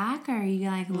 Like black, or are you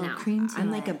like a little No, cream to I'm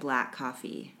it? like a black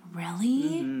coffee.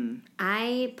 Really?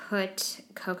 I put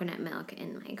coconut milk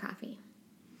in my coffee.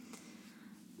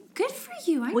 Good for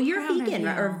you. I'm Well, you're proud of vegan you.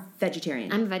 or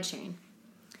vegetarian. I'm a vegetarian.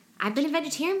 I've been a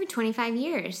vegetarian for 25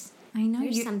 years. I know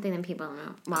There's you. something that people don't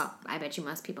know. Well, I bet you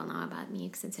most people know about me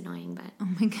because it's annoying, but Oh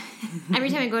my god. every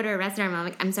time I go to a restaurant, I'm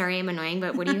like, I'm sorry I'm annoying,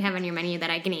 but what do you have on your menu that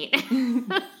I can eat?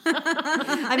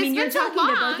 I mean, you're been so talking to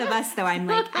long. both of us, though. I'm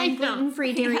like, I I'm know.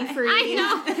 gluten-free, dairy-free. I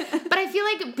know. But I feel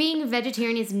like being a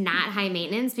vegetarian is not high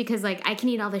maintenance because, like, I can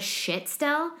eat all the shit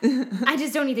still. I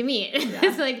just don't eat the meat.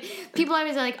 It's like, people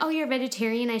always are like, oh, you're a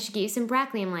vegetarian, I should get you some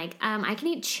broccoli. I'm like, I can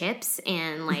eat chips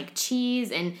and, like, cheese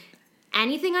and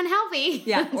anything unhealthy.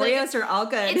 Yeah, It's like, Oreos are all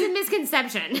good. it's a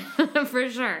misconception, for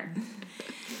sure.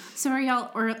 So are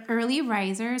y'all early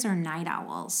risers or night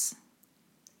owls?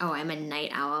 Oh, I'm a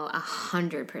night owl,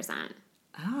 100%.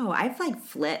 Oh, I've like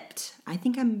flipped. I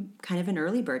think I'm kind of an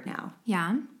early bird now.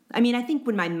 Yeah. I mean, I think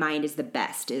when my mind is the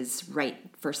best is right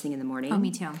first thing in the morning. Oh,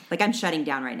 me too. Like I'm shutting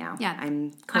down right now. Yeah.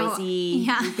 I'm crazy. Oh,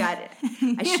 yeah. We've got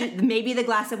I should maybe the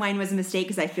glass of wine was a mistake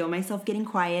because I feel myself getting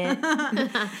quiet.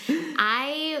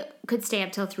 I could stay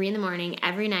up till 3 a.m.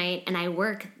 every night, and I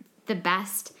work the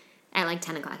best at like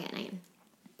 10 o'clock at night.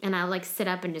 And I'll like sit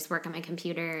up and just work on my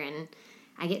computer, and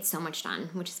I get so much done,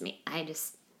 which is me.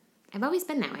 I've always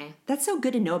been that way. That's so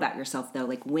good to know about yourself, though.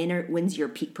 Like, when's your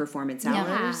peak performance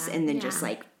hours? And then just,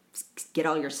 like, get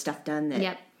all your stuff done.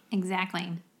 Yep.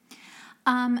 Exactly.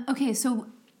 Okay, so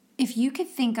if you could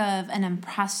think of an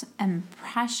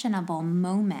impressionable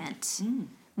moment,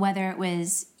 whether it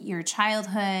was your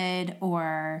childhood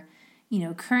or,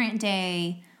 current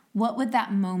day, what would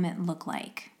that moment look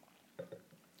like?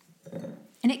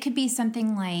 And it could be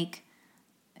something like,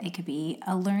 it could be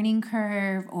a learning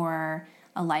curve or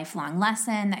a lifelong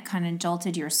lesson that kind of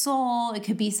jolted your soul. It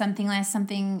could be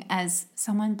something as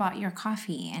someone bought your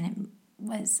coffee and it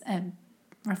was a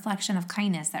reflection of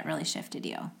kindness that really shifted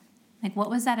you. Like, what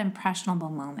was that impressionable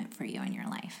moment for you in your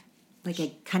life? Like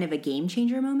a kind of a game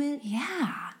changer moment?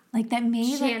 Yeah. Like that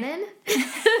made Shannon?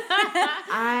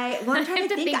 I'm trying I have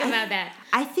to think about that.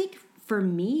 I think for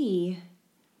me,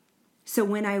 so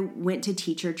when I went to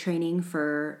teacher training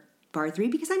for Bar 3,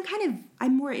 because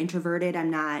I'm more introverted. I'm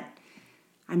not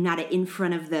an in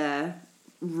front of the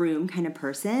room kind of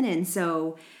person. And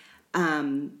so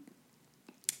the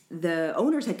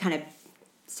owners had kind of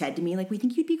said to me, like, we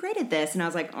think you'd be great at this. And I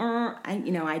was like,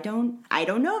 I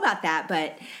don't know about that.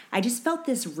 But I just felt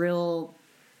this real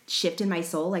shift in my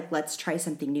soul. Like, let's try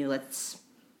something new. Let's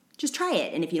just try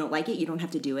it. And if you don't like it, you don't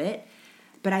have to do it.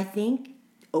 But I think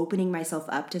opening myself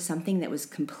up to something that was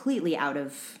completely out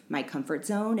of my comfort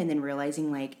zone and then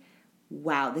realizing, like,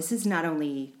 wow, this is not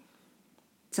only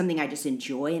something I just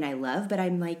enjoy and I love, but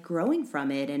I'm, like, growing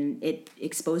from it. And it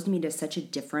exposed me to such a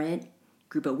different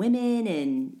group of women.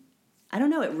 And I don't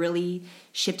know, it really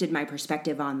shifted my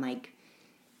perspective on, like,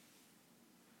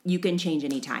 you can change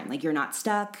anytime. Like, you're not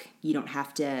stuck. You don't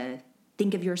have to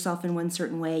think of yourself in one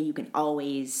certain way. You can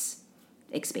always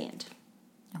expand.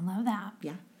 I love that.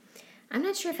 Yeah. I'm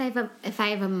not sure if I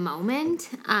have a moment.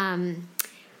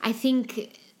 I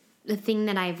think the thing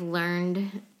that I've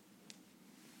learned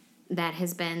that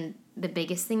has been the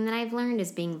biggest thing that I've learned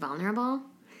is being vulnerable,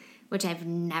 which I've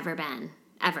never been,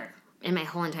 ever, in my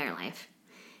whole entire life.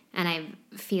 And I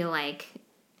feel like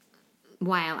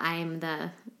while I'm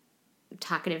the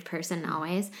talkative person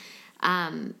always,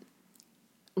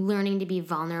 learning to be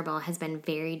vulnerable has been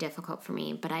very difficult for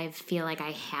me, but I feel like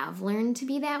I have learned to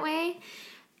be that way.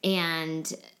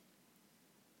 And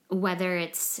whether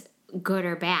it's good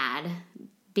or bad,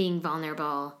 being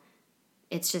vulnerable,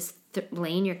 it's just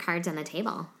laying your cards on the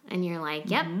table. And you're like,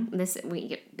 yep,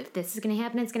 if this is going to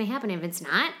happen, it's going to happen. If it's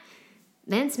not,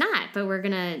 then it's not. But we're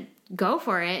going to go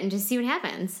for it and just see what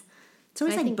happens. It's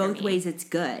always like both ways it's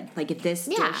good. Like, if this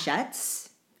door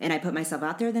shuts and I put myself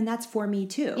out there, then that's for me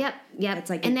too. Yep. It's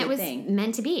like and a that good was thing.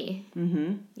 meant to be.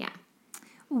 Mm-hmm. Yeah.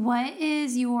 What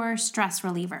is your stress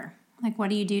reliever? Like,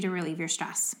 what do you do to relieve your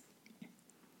stress?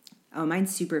 Oh,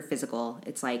 mine's super physical.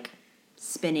 It's like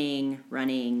spinning,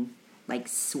 running, like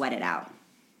sweat it out.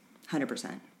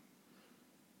 100%.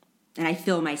 And I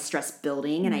feel my stress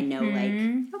building and I know, like,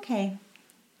 okay,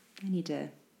 I need to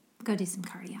go do some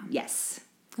cardio. Yes.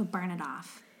 Go burn it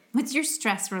off. What's your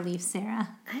stress relief, Sarah?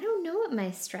 I don't know what my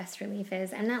stress relief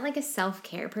is. I'm not like a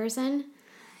self-care person.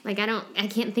 Like, I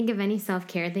can't think of any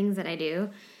self-care things that I do.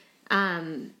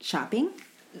 Shopping?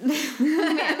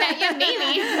 Yeah,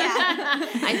 maybe.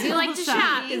 I do like to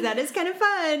shop. Because that is kind of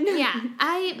fun. Yeah.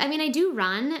 I mean, I do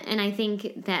run, and I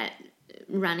think that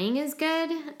running is good.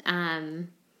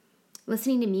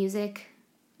 Listening to music,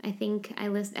 I think I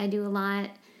do a lot.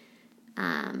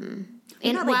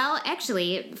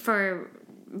 Actually, for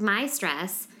my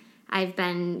stress, I've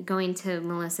been going to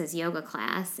Melissa's yoga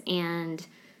class, and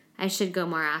I should go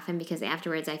more often because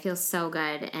afterwards I feel so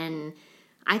good. And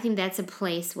I think that's a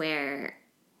place where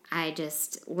I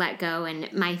just let go.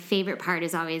 And my favorite part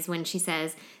is always when she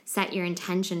says, set your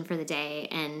intention for the day.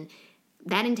 And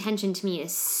that intention to me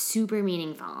is super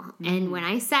meaningful. Mm-hmm. And when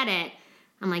I set it,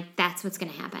 I'm like, that's what's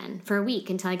going to happen for a week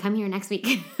until I come here next week.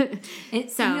 You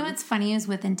know what's funny is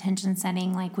with intention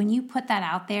setting, like when you put that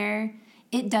out there,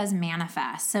 it does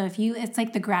manifest. So it's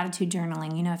like the gratitude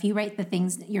journaling. You know, if you write the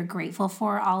things that you're grateful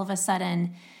for, all of a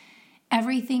sudden,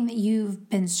 everything that you've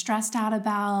been stressed out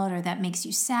about or that makes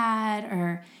you sad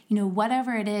or, you know,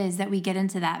 whatever it is that we get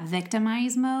into that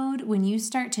victimize mode, when you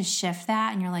start to shift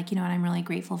that and you're like, you know what, I'm really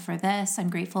grateful for this. I'm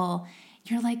grateful.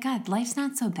 You're like, God, life's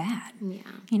not so bad. Yeah.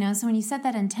 You know, so when you set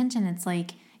that intention, it's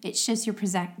like it shifts your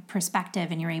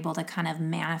perspective, and you're able to kind of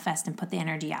manifest and put the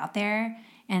energy out there,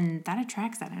 and that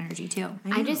attracts that energy too.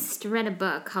 I just read a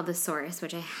book called The Source,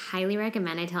 which I highly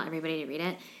recommend. I tell everybody to read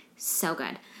it. So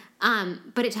good.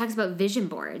 But it talks about vision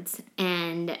boards,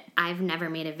 and I've never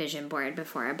made a vision board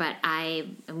before, but I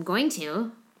am going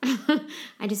to.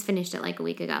 I just finished it like a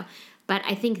week ago. But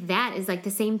I think that is like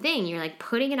the same thing. You're like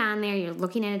putting it on there, you're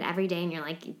looking at it every day, and you're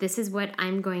like, this is what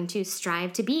I'm going to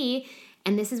strive to be,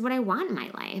 and this is what I want in my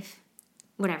life.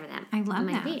 Whatever that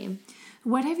might be.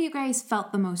 What have you guys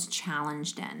felt the most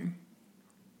challenged in?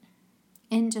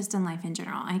 Just in life in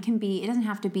general. It doesn't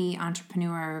have to be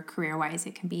entrepreneur or career-wise.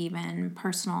 It can be even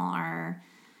personal or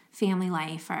family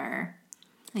life, or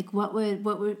like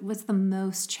what's the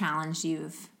most challenge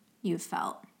you've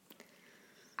felt?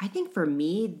 I think for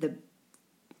me,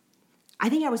 I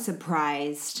think I was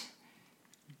surprised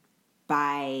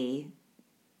by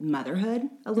motherhood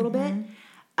a little bit,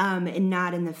 and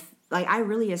not in the like. I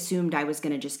really assumed I was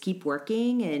going to just keep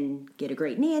working and get a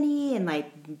great nanny and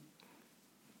like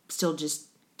still just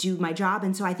do my job,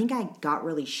 and so I think I got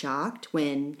really shocked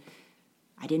when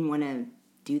I didn't want to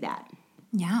do that.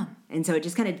 Yeah, and so it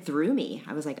just kind of threw me.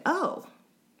 I was like, oh,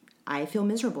 I feel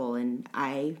miserable, and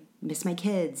I miss my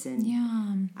kids,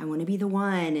 and I want to be the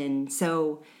one, and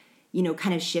so.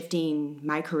 Kind of shifting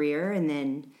my career,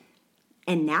 and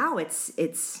now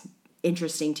it's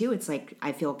interesting too. It's like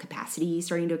I feel capacity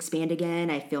starting to expand again.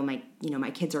 I feel my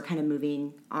kids are kind of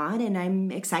moving on, and I'm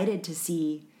excited to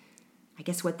see, I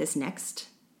guess, what this next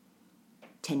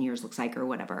 10 years looks like or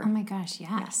whatever. Oh my gosh,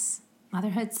 yes.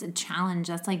 Motherhood's a challenge.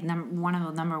 That's like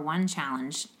number one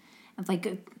challenge. It's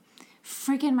like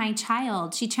freaking my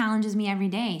child, she challenges me every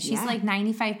day. She's like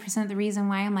 95% of the reason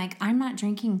why I'm like, I'm not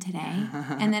drinking today.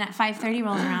 And then at 5:30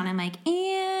 rolls around, I'm like,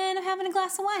 and I'm having a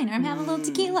glass of wine, or I'm having a little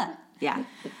tequila. Yeah.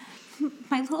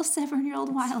 My little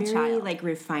 7-year-old wild it's child. very like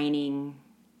refining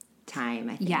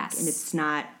time, I think. Yes. And it's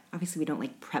not, obviously we don't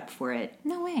like prep for it.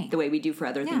 No way. The way we do for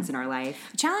other things in our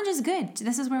life. Challenge is good.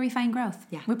 This is where we find growth.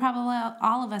 Yeah. We probably,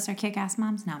 all of us are kick-ass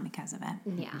moms now because of it.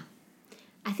 Yeah.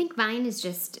 I think mine is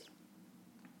just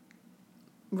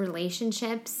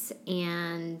relationships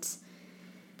and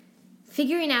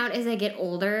figuring out as I get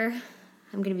older.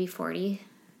 I'm going to be 40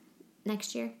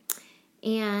 next year.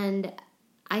 And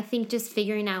I think just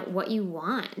figuring out what you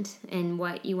want and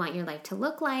what you want your life to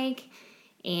look like,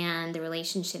 and the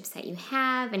relationships that you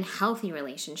have, and healthy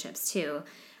relationships too.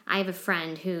 I have a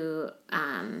friend who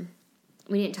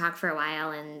we didn't talk for a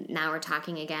while, and now we're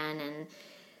talking again, and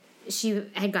she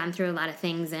had gone through a lot of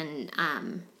things, and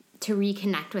to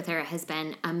reconnect with her has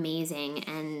been amazing,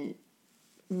 and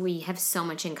we have so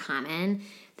much in common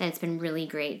that it's been really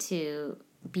great to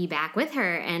be back with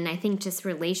her. And I think just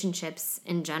relationships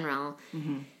in general.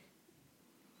 Mm-hmm.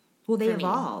 Well, they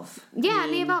evolve. Yeah,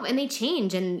 they evolve and they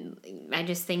change. And I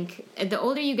just think the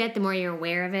older you get, the more you're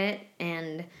aware of it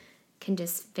and can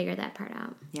just figure that part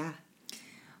out. Yeah.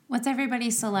 What's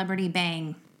everybody's celebrity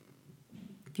bang?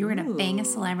 If you were to bang a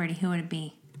celebrity, who would it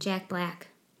be? Jack Black.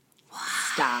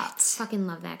 Stop. Fucking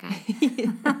love that guy.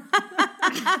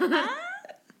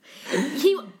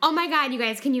 Oh my God, you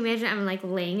guys, can you imagine? I'm like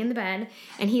laying in the bed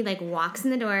and he like walks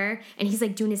in the door and he's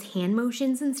like doing his hand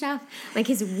motions and stuff. Like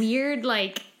his weird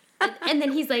like, and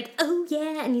then he's like, oh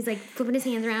yeah. And he's like flipping his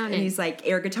hands around. And he's like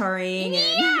air guitarring.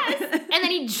 Yes! And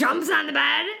then he jumps on the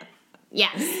bed.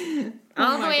 Yes.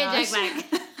 All the way to Jack Black.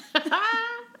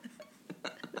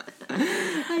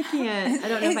 I can't. I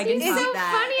don't know if I can top so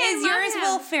that. Funny. Is yours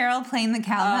Will Ferrell playing the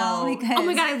cowbell? Oh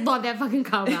my God, I love that fucking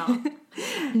cowbell.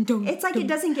 It's like it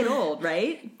doesn't get old,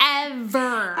 right?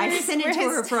 Ever. I've sent it to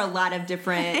her for a lot of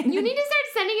different... You need to start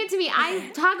sending it to me. I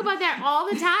talk about that all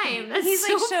the time. That's He's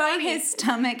so like showing funny. his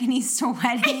stomach and he's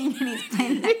sweating and he's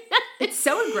playing that. It's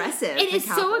so aggressive. It is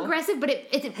so cowbell. aggressive, but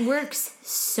it works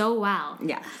so well.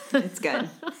 Yeah, it's good.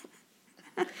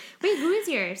 Wait, who is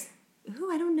yours?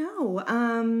 Ooh, I don't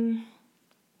know.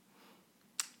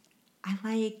 I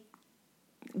like...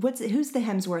 Who's the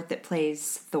Hemsworth that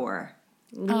plays Thor?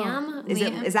 Liam?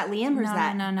 Is that Liam or is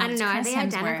that... No. I don't It's know. Are Chris they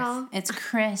Hemsworth. identical? It's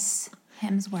Chris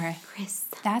Hemsworth. Chris.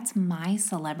 That's my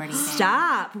celebrity bang.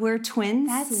 Stop. We're twins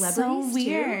That's celebrities so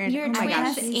weird. too? You're Oh my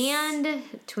twins gosh. and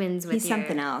twins with He's your...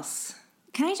 something else.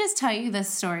 Can I just tell you this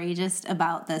story just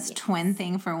about this twin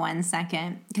thing for 1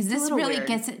 second? Because this little really weird.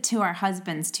 gets it to our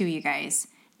husbands too, you guys.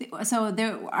 So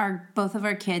both of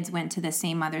our kids went to the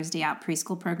same Mother's Day Out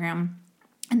preschool program.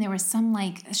 And there was some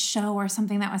like show or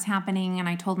something that was happening. And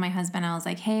I told my husband, I was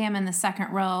like, hey, I'm in the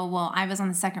second row. Well, I was on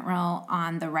the second row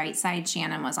on the right side.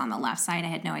 Shannon was on the left side. I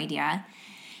had no idea.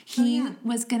 he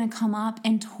was going to come up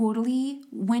and totally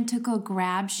went to go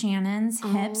grab Shannon's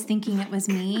hips thinking it was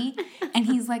me. And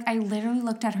he's like, I literally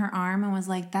looked at her arm and was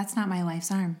like, that's not my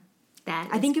wife's arm.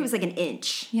 I think it was like an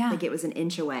inch. Yeah. Like it was an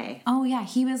inch away. Oh, yeah.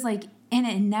 He was like, and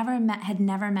had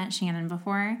never met Shannon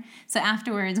before. So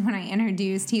afterwards, when I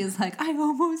introduced, he was like, I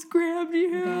almost grabbed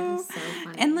you. That is so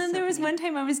funny. And then there was one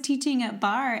time I was teaching at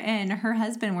bar, and her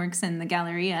husband works in the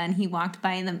Galleria, and he walked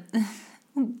by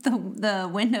the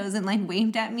windows and like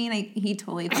waved at me, and he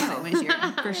totally thought it was your.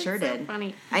 For sure so did.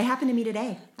 funny. I happened to me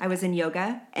today. I was in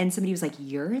yoga, and somebody was like,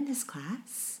 "You're in this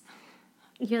class?"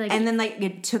 You're like, And then like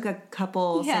it took a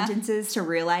couple sentences to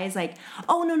realize like,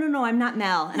 "Oh no, I'm not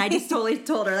Mel." And I just totally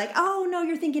told her like, "Oh no,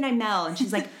 you're thinking I'm Mel." And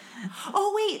she's like,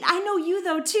 "Oh wait, I know you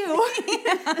though too."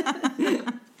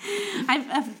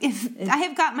 I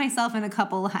have got myself in a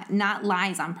couple, not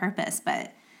lies on purpose,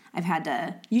 but I've had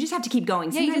to. You just have to keep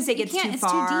going. Sometimes it gets too It's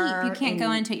far. too deep. You can't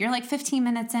go into it. You're like 15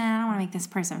 minutes in. I don't want to make this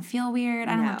person feel weird.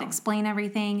 I don't have to explain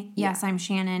everything. Yes, I'm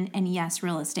Shannon, and yes,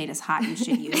 real estate is hot. You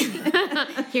should use me.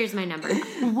 here's my number.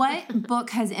 What book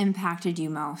has impacted you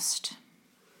most?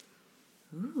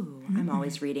 Ooh, I'm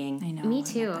always reading. I know. Me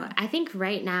too. I think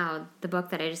right now, the book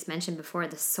that I just mentioned before,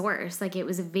 The Source, like it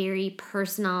was a very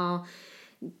personal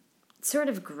sort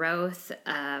of growth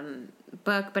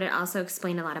book, but it also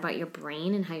explained a lot about your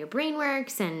brain and how your brain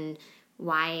works and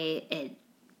why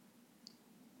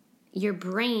your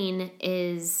brain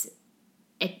is,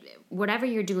 whatever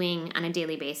you're doing on a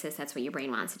daily basis, that's what your brain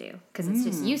wants to do because it's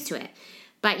just used to it.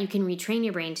 But you can retrain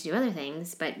your brain to do other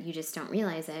things, but you just don't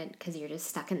realize it because you're just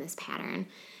stuck in this pattern.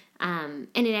 And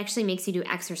it actually makes you do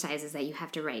exercises that you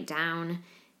have to write down.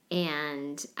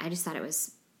 And I just thought it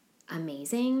was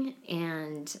amazing,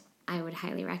 and I would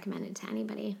highly recommend it to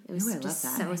anybody. It was just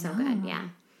so good. Yeah.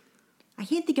 I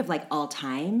can't think of like all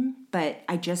time, but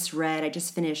I just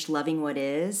finished Loving What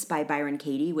Is by Byron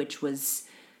Katie, which was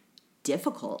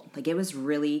difficult. Like it was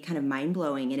really kind of mind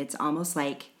blowing. And it's almost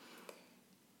like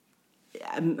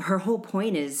her whole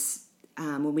point is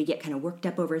when we get kind of worked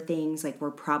up over things, like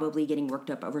we're probably getting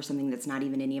worked up over something that's not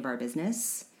even any of our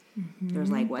business. Mm-hmm. There's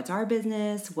like what's our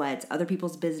business, what's other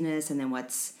people's business, and then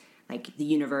what's like the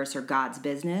universe or God's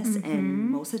business. Mm-hmm. And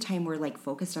most of the time we're like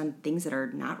focused on things that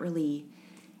are not really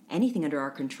anything under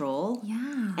our control.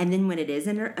 Yeah. And then when it is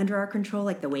under our control,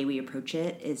 like the way we approach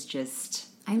it is just...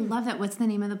 I love that. What's the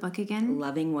name of the book again?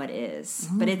 Loving What Is.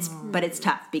 Ooh. But it's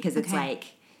tough because it's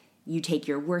like you take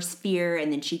your worst fear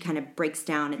and then she kind of breaks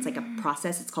down. It's like a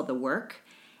process. It's called The Work.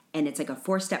 And it's like a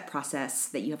 4-step process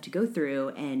that you have to go through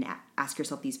and ask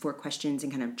yourself these 4 questions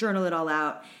and kind of journal it all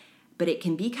out. But it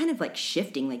can be kind of like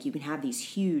shifting. Like you can have these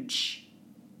huge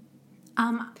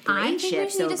I think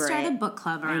we need to start a book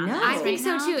club around this. I think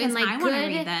so too. And like I want to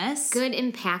read this. Good,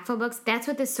 impactful books. That's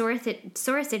what the Source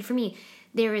did for me.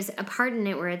 There is a part in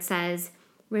it where it says,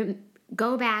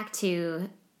 go back to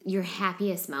your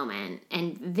happiest moment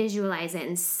and visualize it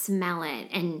and smell it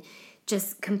and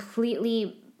just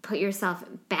completely put yourself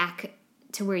back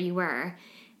to where you were.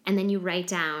 And then you write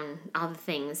down all the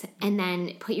things and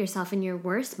then put yourself in your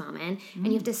worst moment. And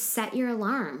you have to set your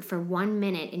alarm for 1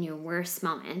 minute in your worst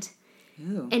moment.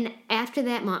 Ooh. And after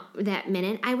that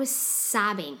minute, I was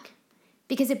sobbing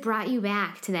because it brought you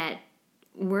back to that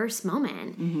worst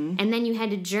moment. Mm-hmm. And then you had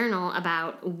to journal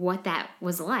about what that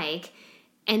was like.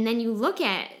 And then you look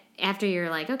at, after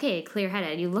you're like, okay,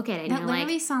 clear-headed, you look at it and you're like, that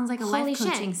literally sounds like a life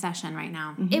coaching session right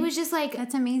now. Mm-hmm. It was just like,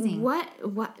 that's amazing. What,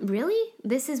 really?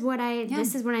 This is what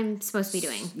this is what I'm supposed to be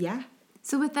doing. Yeah.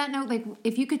 So with that note, like,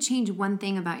 if you could change one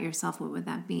thing about yourself, what would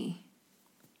that be?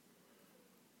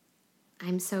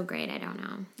 I'm so great, I don't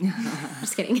know.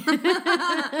 Just kidding.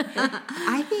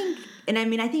 I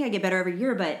think I get better every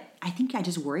year, but I think I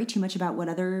just worry too much about what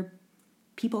other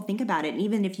people think about it. And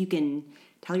even if you can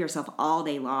tell yourself all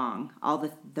day long all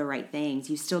the right things,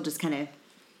 you still just kind of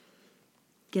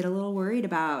get a little worried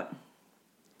about,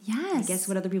 I guess,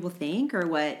 what other people think or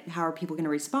how are people going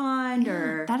to respond.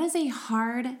 Or that is a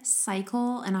hard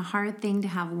cycle and a hard thing to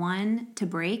have, 1, to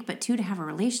break, but 2, to have a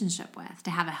relationship with, to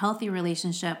have a healthy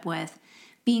relationship with,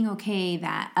 being okay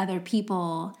that other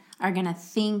people are going to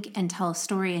think and tell a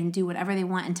story and do whatever they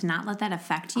want and to not let that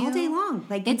affect you. All day long.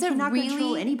 Like, you cannot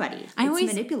control anybody. It's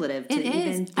manipulative to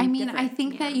even think different. I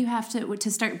think that you have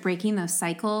to start breaking those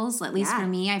cycles. At least for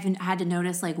me, I've had to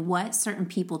notice, like, what certain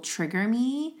people trigger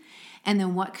me, and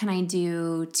then what can I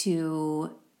do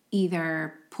to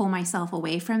either pull myself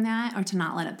away from that or to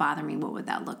not let it bother me. What would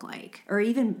that look like? Or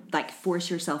even like force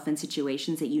yourself in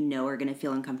situations that you know are going to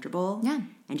feel uncomfortable. Yeah.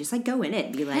 And just like go in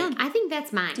it. Be like, yeah, I think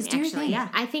that's mine, just do your actually. thing. Yeah.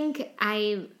 I think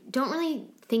I don't really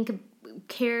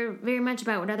care very much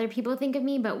about what other people think of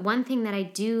me, but one thing that I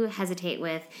do hesitate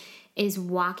with is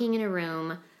walking in a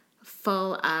room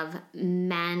full of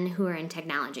men who are in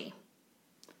technology.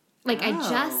 Like, I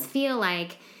just feel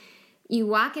like you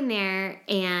walk in there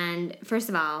and, first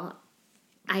of all,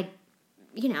 I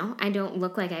don't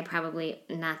look like I probably,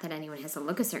 not that anyone has to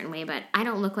look a certain way, but I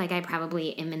don't look like I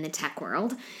probably am in the tech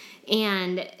world.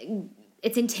 And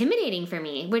it's intimidating for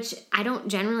me, which I don't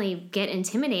generally get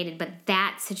intimidated, but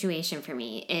that situation for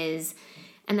me is,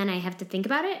 and then I have to think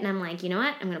about it, and I'm like, you know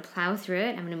what? I'm going to plow through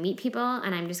it. I'm going to meet people,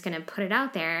 and I'm just going to put it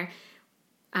out there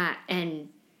and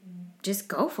just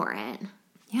go for it.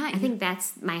 Yeah, I think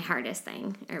that's my hardest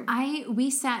thing. We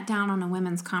sat down on a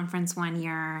women's conference one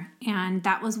year, and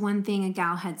that was one thing a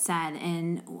gal had said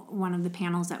in one of the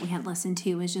panels that we had listened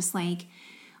to, was just like,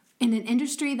 in an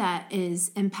industry that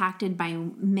is impacted by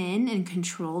men and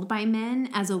controlled by men,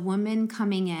 as a woman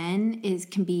coming in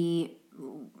can be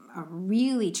a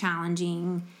really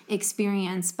challenging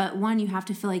experience. But one, you have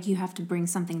to feel like you have to bring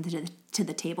something to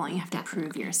the table, and you have to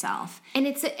prove yourself. And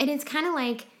it's kind of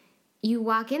like, you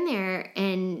walk in there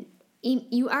and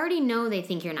you already know they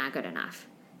think you're not good enough.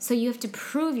 So you have to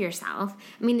prove yourself.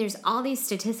 I mean, there's all these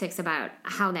statistics about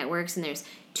how that works, and there's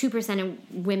 2% of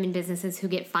women businesses who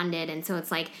get funded. And so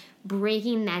it's like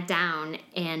breaking that down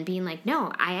and being like,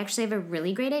 no, I actually have a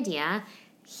really great idea.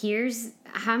 Here's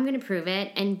how I'm going to prove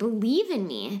it, and believe in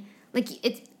me. Like,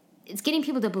 it's getting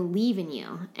people to believe in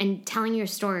you and telling your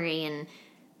story and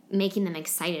making them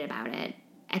excited about it.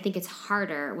 I think it's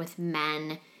harder with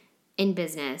men in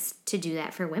business to do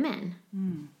that for women.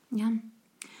 Yeah.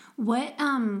 What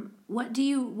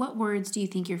words do you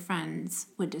think your friends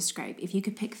would describe? If you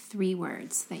could pick 3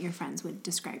 words that your friends would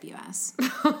describe you as.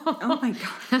 Oh my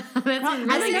God. I don't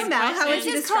know, Mel. How would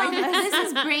you describe us? This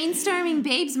is brainstorming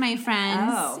babes, my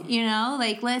friends. Oh. You know,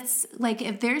 like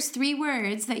if there's 3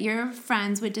 words that your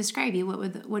friends would describe you,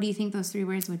 what do you think those 3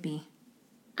 words would be?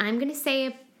 I'm going to say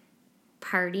a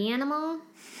party animal.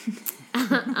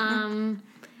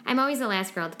 I'm always the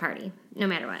last girl at the party, no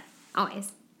matter what.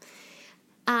 Always.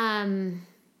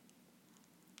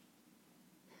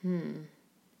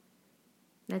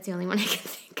 That's the only one I can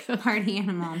think of. Party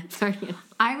animal. Party animal.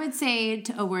 I would say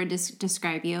a word to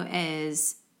describe you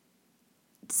is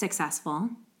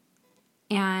successful.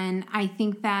 And I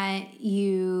think that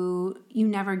you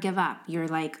never give up. You're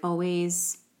like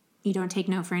always, you don't take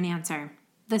no for an answer.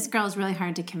 This girl's really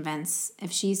hard to convince.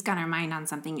 If she's got her mind on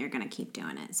something, you're going to keep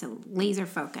doing it. So laser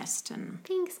focused. And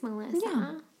Thanks, Melissa.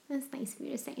 Yeah. That's nice of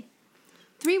you to say.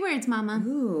 3 words, Mama.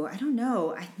 Ooh, I don't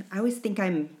know. I always think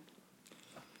I'm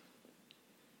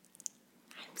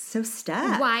so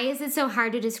stuck. Why is it so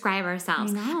hard to describe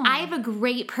ourselves? I know. I have a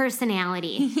great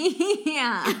personality.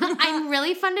 Yeah. I'm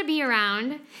really fun to be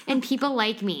around, and people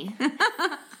like me.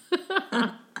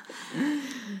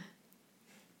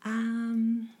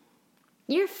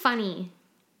 You're funny.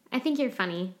 I think you're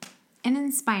funny. And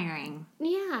inspiring.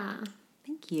 Yeah.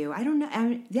 Thank you. I don't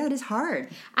know. Yeah, it is hard.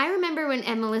 I remember when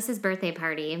at Melissa's birthday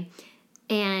party,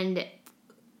 and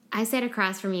I sat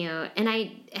across from you, and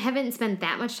I haven't spent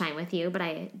that much time with you, but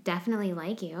I definitely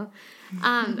like you.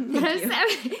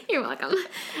 You're welcome.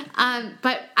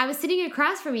 But I was sitting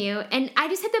across from you, and I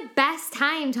just had the best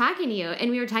time talking to you,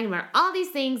 and we were talking about all these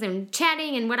things and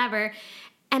chatting and whatever.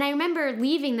 And I remember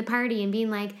leaving the party and being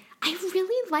like, I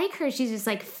really like her. She's just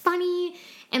like funny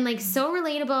and like so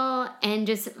relatable and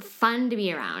just fun to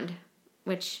be around,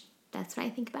 which that's what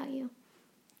I think about you.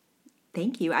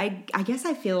 Thank you. I guess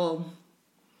I feel,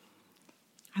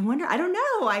 I wonder, I don't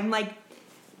know. I'm like,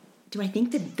 do I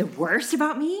think the worst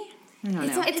about me? I don't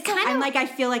know. It's kind I'm of like, I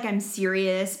feel like I'm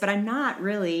serious, but I'm not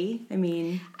really. I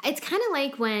mean, it's kind of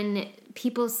like when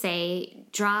people say,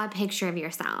 draw a picture of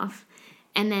yourself,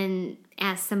 and then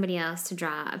ask somebody else to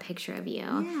draw a picture of you.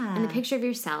 Yeah. And the picture of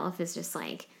yourself is just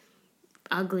like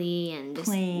ugly and just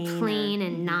plain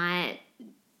and not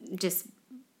just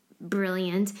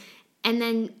brilliant. And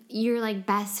then your like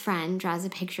best friend draws a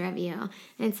picture of you, and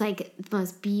it's like the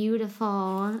most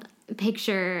beautiful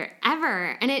picture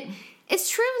ever. And it's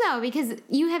true though, because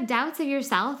you have doubts of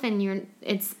yourself, and you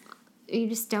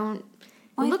just don't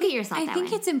look at yourself that way. I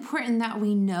think it's important that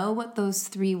we know what those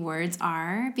 3 words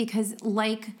are, because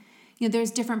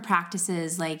there's different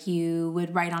practices. Like you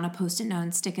would write on a Post-it note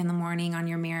and stick in the morning on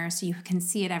your mirror so you can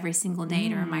see it every single day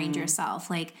to remind yourself.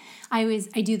 Like I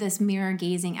do this mirror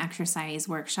gazing exercise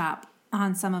workshop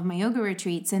on some of my yoga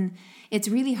retreats, and it's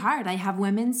really hard. I have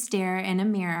women stare in a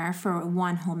mirror for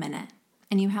 1 whole minute,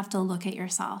 and you have to look at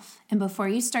yourself. And before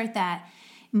you start that,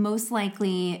 most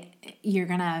likely you're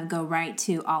going to go right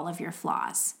to all of your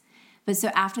flaws. But so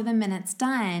after the minute's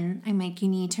done, I'm like, you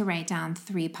need to write down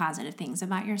 3 positive things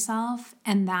about yourself.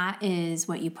 And that is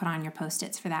what you put on your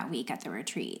Post-its for that week at the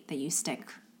retreat that you stick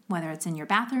whether it's in your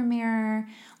bathroom mirror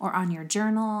or on your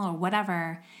journal or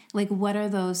whatever. Like, what are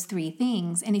those 3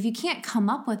 things? And if you can't come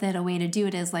up with it, a way to do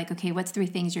it is like, okay, what's 3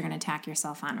 things you're going to attack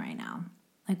yourself on right now?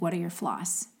 Like, what are your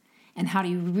flaws? And how do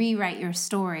you rewrite your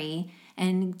story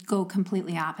and go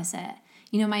completely opposite?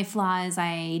 My flaw is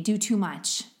I do too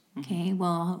much. Okay,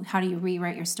 well, how do you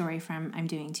rewrite your story from I'm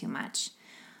doing too much?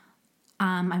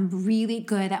 I'm really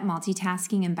good at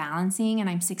multitasking and balancing, and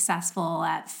I'm successful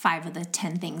at 5 of the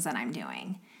 10 things that I'm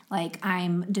doing. Like,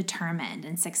 I'm determined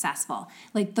and successful.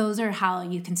 Like, those are how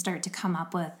you can start to come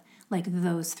up with, like,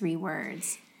 those 3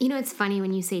 words. It's funny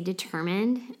when you say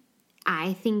determined,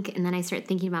 I think, and then I start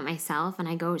thinking about myself, and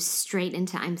I go straight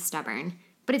into I'm stubborn.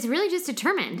 But it's really just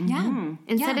determined. Yeah.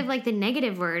 Instead of, like, the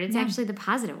negative word, it's actually the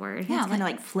positive word. Yeah, it's kind of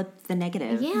like flip the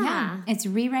negative. Yeah. It's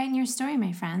rewriting your story,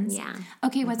 my friends. Yeah.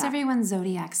 Okay, what's everyone's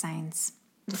zodiac signs?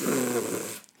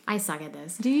 I suck at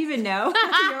this. Do you even know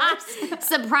yours?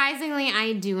 Surprisingly,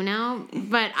 I do know,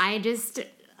 but I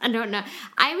don't know.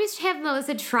 I always have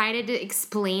Melissa try to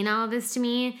explain all this to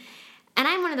me, and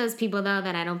I'm one of those people, though,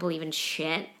 that I don't believe in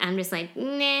shit. I'm just like,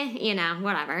 nah,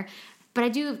 whatever. But I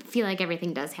do feel like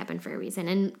everything does happen for a reason.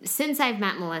 And since I've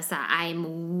met Melissa,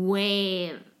 I'm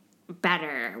way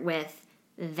better with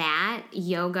that,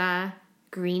 yoga,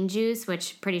 green juice,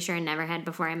 which pretty sure I never had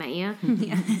before I met you.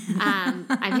 Yeah.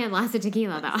 I've had lots of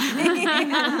tequila, though.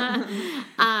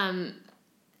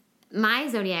 My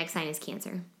zodiac sign is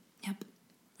Cancer. Yep.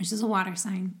 Which is a water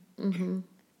sign. Mm-hmm.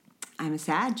 I'm a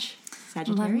Sagittarius.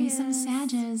 Love me some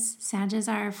Sages. Sages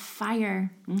are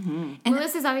fire. Mm-hmm. And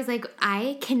Melissa's always like,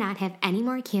 I cannot have any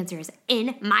more Cancers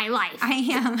in my life. I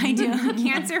am. I do.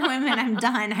 Cancer women, I'm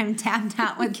done. I'm tapped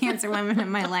out with Cancer women in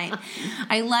my life.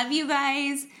 I love you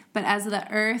guys, but as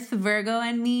the Earth, Virgo,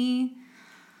 and me,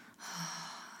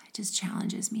 it just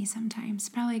challenges me sometimes.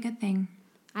 Probably a good thing.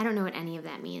 I don't know what any of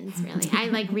that means, really. I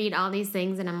read all these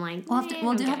things and I'm like,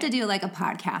 we'll have to do like a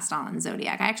podcast on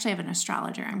Zodiac. I actually have an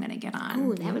astrologer I'm going to get on.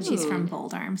 Ooh, that would She's from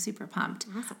Boulder. I'm super pumped.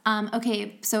 Awesome.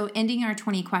 Okay, so ending our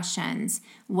 20 questions,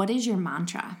 what is your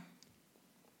mantra?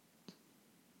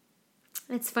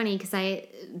 It's funny because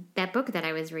that book that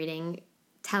I was reading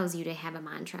tells you to have a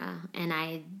mantra, and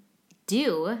I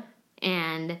do.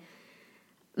 And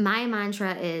my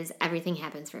mantra is everything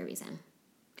happens for a reason.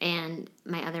 And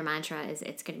my other mantra is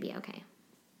it's going to be okay.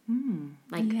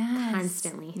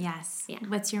 Constantly. Yes. Yeah.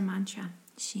 What's your mantra,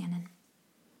 Shannon?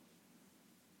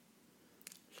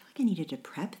 I feel like I needed to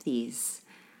prep these.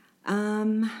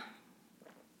 I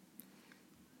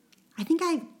think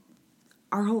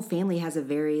our whole family has a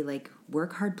very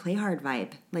work hard, play hard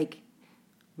vibe. Like,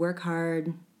 work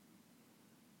hard,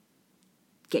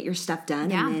 get your stuff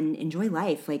done, and then enjoy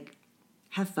life. Like,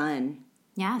 have fun.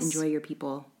 Yes. Enjoy your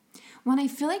people. Well, and I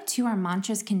feel like, too, our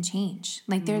mantras can change.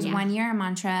 Like, there's 1 year our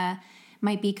mantra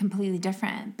might be completely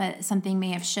different, but something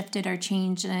may have shifted or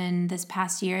changed in this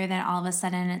past year that all of a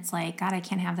sudden it's like, God, I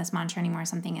can't have this mantra anymore.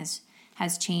 Something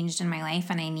has changed in my life,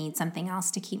 and I need something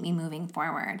else to keep me moving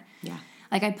forward. Yeah.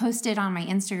 Like, I posted on my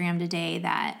Instagram today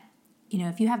that,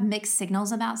 if you have mixed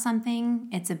signals about something,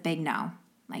 it's a big no.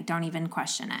 Like, don't even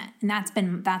question it.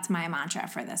 And that's my mantra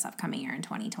for this upcoming year in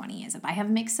 2020 is if I have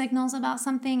mixed signals about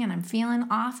something and I'm feeling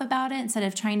off about it, instead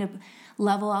of trying to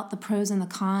level out the pros and the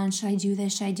cons, should I do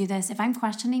this? Should I do this? If I'm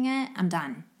questioning it, I'm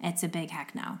done. It's a big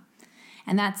heck no.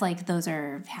 And that's those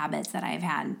are habits that I've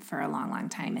had for a long, long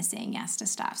time, is saying yes to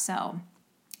stuff. So,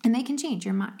 and they can change.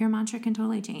 Your mantra can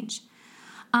totally change.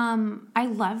 I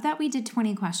love that we did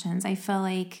 20 questions. I feel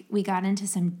like we got into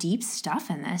some deep stuff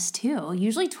in this too.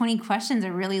 Usually 20 questions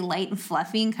are really light and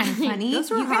fluffy and kind of funny.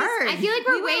 Those were hard. I feel like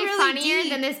we're way really funnier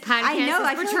than this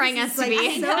podcast is portraying us to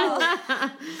be.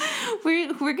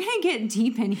 We're going to get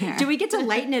deep in here. Do we get to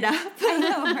lighten it up? I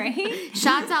know, right?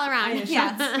 Shots all around.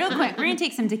 Yes, real quick. We're going to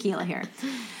take some tequila here.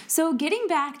 So getting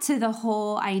back to the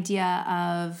whole idea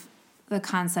of the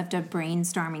concept of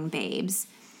brainstorming babes,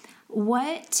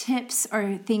 what tips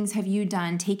or things have you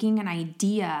done taking an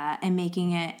idea and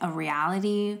making it a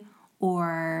reality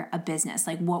or a business?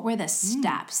 Like, what were the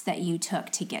steps that you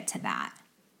took to get to that?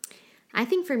 I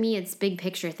think for me, it's big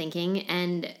picture thinking.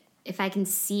 And if I can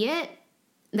see it,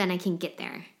 then I can get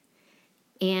there.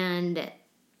 And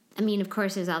I mean, of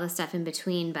course, there's all the stuff in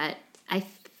between, but I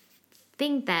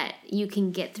think that you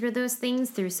can get through those things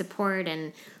through support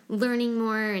and learning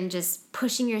more and just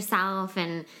pushing yourself.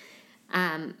 And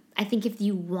I think if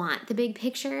you want the big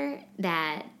picture,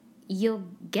 that you'll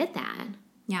get that.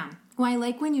 Yeah. Well, I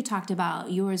like when you talked about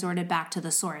you resorted back to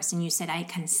the source and you said, I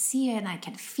can see it and I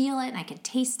can feel it and I can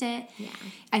taste it. Yeah.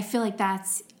 I feel like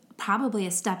that's probably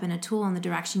a step and a tool in the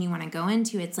direction you want to go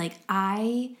into. It's like,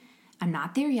 I I'm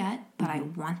not there yet, but I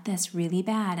want this really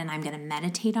bad, and I'm going to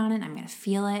meditate on it, and I'm going to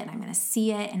feel it, and I'm going to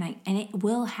see it, and it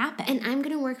will happen. And I'm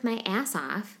going to work my ass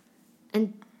off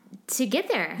and to get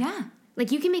there. Yeah.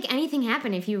 Like, you can make anything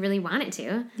happen if you really want it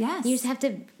to. Yes. You just have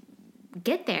to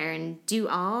get there and do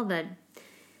all the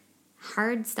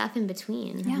hard stuff in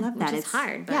between. I love that. Which is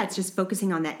hard. But yeah, it's just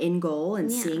focusing on that end goal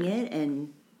and seeing it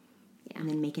and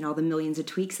then making all the millions of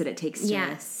tweaks that it takes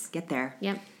to get there.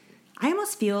 Yep. I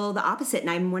almost feel the opposite, and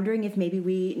I'm wondering if maybe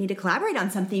we need to collaborate on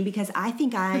something, because I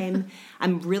think I'm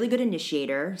really good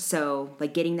initiator. So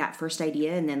like getting that first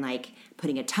idea and then like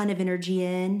putting a ton of energy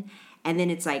in, and then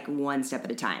it's like one step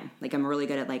at a time. Like I'm really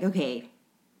good at like, okay,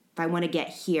 if I want to get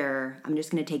here, I'm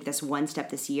just going to take this one step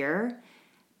this year,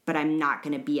 but I'm not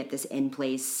going to be at this end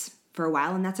place for a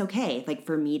while, and that's okay. Like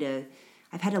for me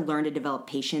I've had to learn to develop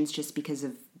patience just because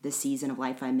of the season of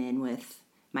life I'm in with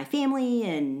my family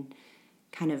and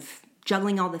kind of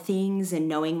juggling all the things and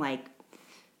knowing like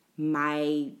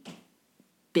my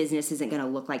business isn't going to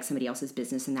look like somebody else's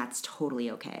business, and that's totally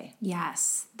okay.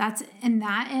 Yes, that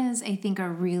is, I think, a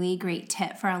really great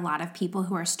tip for a lot of people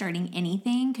who are starting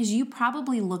anything, because you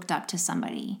probably looked up to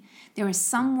somebody. There was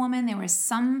some woman, there was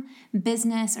some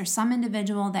business or some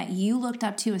individual that you looked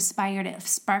up to, aspired, it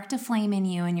sparked a flame in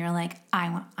you, and you're like, I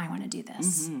want to do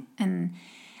this. Mm-hmm. And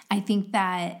I think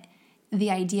that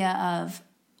the idea of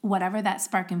whatever that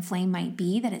spark and flame might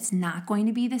be, that it's not going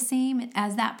to be the same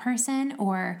as that person,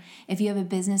 or if you have a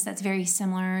business that's very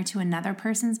similar to another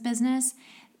person's business,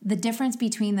 the difference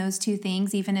between those two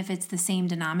things, even if it's the same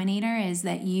denominator, is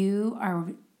that you are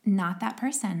not that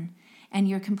person and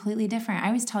you're completely different. I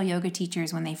always tell yoga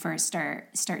teachers when they first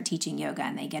start teaching yoga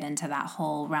and they get into that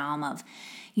whole realm of,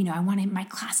 I want my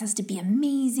classes to be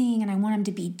amazing and I want them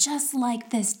to be just like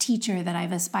this teacher that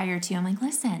I've aspired to. I'm like,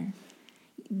 listen,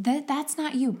 that's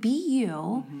not you. Be you.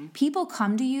 Mm-hmm. People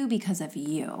come to you because of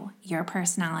you, your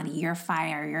personality, your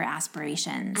fire, your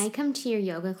aspirations. I come to your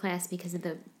yoga class because of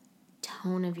the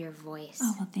tone of your voice.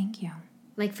 Oh, well, thank you.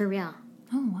 Like, for real.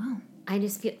 Oh, wow. I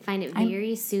just find it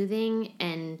very soothing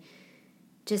and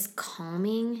just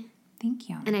calming. Thank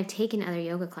you. And I've taken other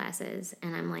yoga classes,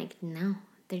 and I'm like, no,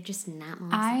 they're just not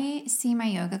Melissa. I see my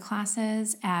yoga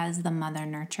classes as the mother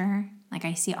nurture. Like,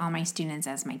 I see all my students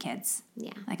as my kids.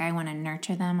 Yeah. Like, I want to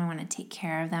nurture them. I want to take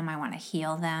care of them. I want to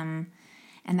heal them.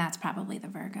 And that's probably the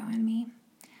Virgo in me.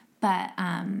 But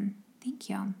thank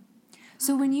you.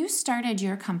 So when you started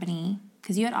your company,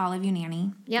 because you had Olive You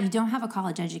Nanny, yep. You don't have a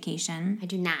college education. I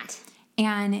do not.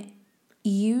 And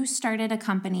you started a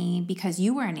company because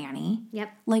you were a nanny.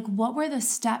 Yep. Like, what were the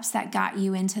steps that got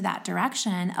you into that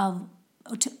direction of,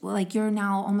 like, you're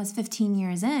now almost 15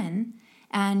 years in,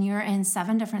 and you're in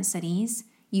 7 different cities.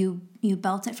 You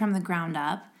built it from the ground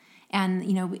up. And,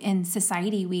 in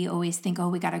society, we always think,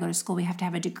 we got to go to school. We have to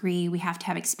have a degree. We have to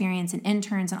have experience and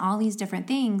interns and all these different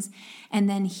things. And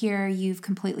then here you've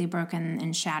completely broken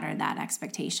and shattered that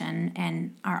expectation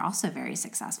and are also very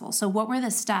successful. So what were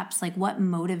the steps? Like, what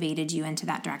motivated you into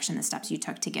that direction, the steps you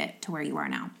took to get to where you are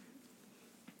now?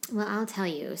 Well, I'll tell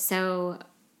you. So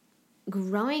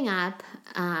growing up,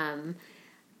 and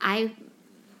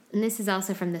this is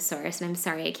also from the source, and I'm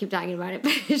sorry I keep talking about it,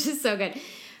 but it's just so good.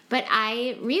 But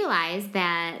I realized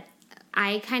that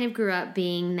I kind of grew up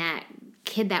being that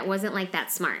kid that wasn't like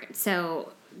that smart.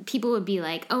 So people would be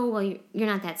like, oh, well, you're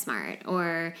not that smart.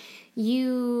 Or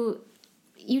you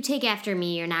take after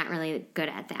me, you're not really good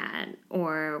at that,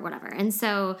 or whatever. And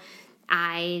so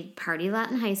I partied a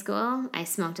lot in high school. I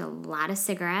smoked a lot of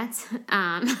cigarettes.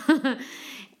 And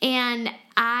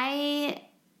I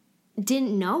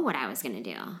didn't know what I was going to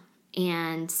do.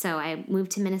 And so I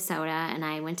moved to Minnesota and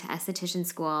I went to esthetician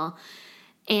school,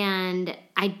 and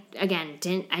I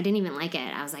didn't even like it.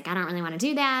 I was like, I don't really want to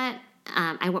do that.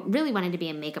 I really wanted to be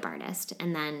a makeup artist,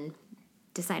 and then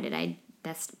decided I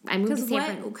moved to San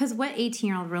Francisco. Because what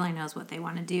 18-year-old really knows what they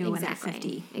want to do when they're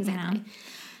 50? Exactly.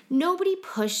 Nobody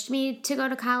pushed me to go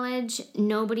to college.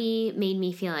 Nobody made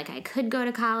me feel like I could go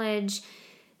to college.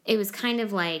 It was kind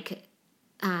of like,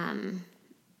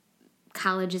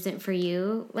 college isn't for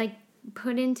you, like,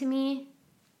 put into me.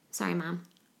 Sorry, Mom.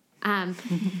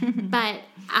 But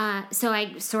so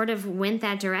I sort of went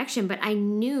that direction, but I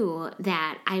knew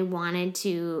that I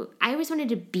always wanted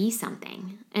to be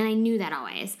something. And I knew that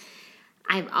always.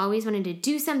 I've always wanted to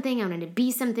do something. I wanted to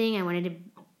be something. I wanted to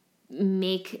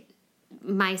make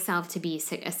myself to be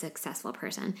a successful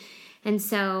person. And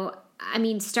so,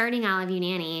 starting Olive You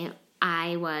Nanny,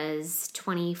 I was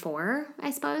 24,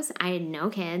 I suppose. I had no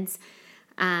kids.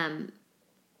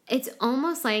 It's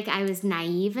almost like I was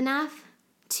naive enough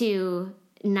to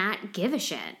not give a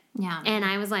shit. Yeah. And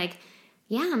I was like,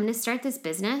 yeah, I'm going to start this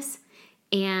business.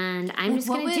 and I'm just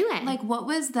going to do it. Like, what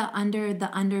was the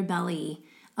underbelly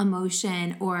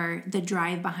emotion or the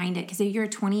drive behind it? Because you're a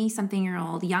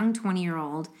 20-something-year-old, young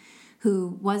 20-year-old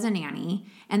who was a nanny,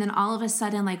 and then all of a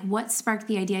sudden, like, what sparked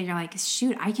the idea? You're like,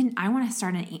 shoot, I want to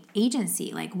start an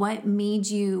agency. Like, what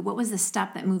was the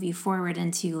step that moved you forward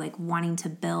into, like, wanting to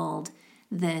build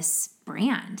this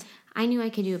brand? I knew I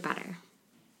could do it better.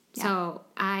 Yeah. So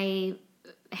I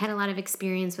had a lot of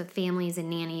experience with families and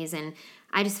nannies, and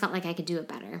I just felt like I could do it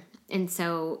better. And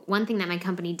so one thing that my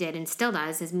company did and still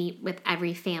does is meet with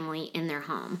every family in their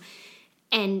home.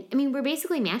 And, I mean, we're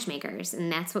basically matchmakers,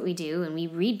 and that's what we do, and we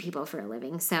read people for a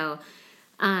living. So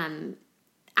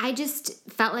I just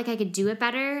felt like I could do it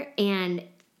better, and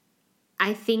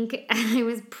I think I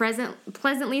was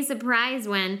pleasantly surprised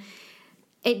when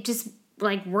it just,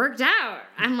 like, worked out.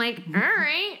 I'm like, all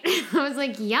right. I was,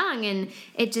 like, young, and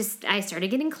I started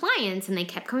getting clients, and they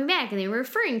kept coming back, and they were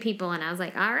referring people, and I was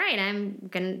like, all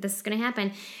right, this is going to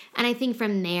happen. And I think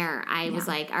from there, I was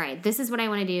like, all right, this is what I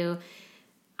want to do.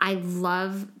 I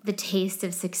love the taste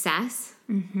of success.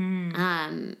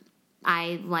 Mm-hmm.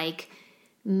 I like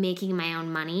making my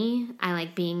own money. I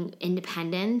like being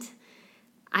independent.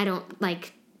 I don't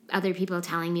like other people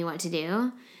telling me what to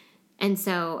do. And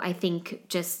so I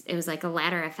think it was like a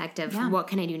ladder effect of what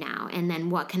can I do now? And then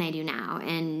what can I do now?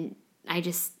 And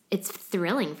it's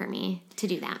thrilling for me to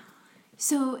do that.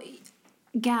 So,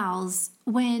 gals,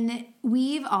 when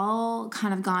we've all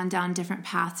kind of gone down different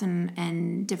paths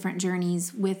and different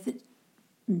journeys with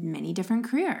many different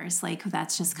careers, like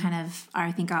that's just kind of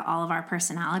I think all of our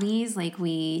personalities. Like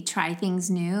we try things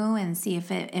new and see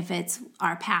if it's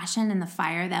our passion and the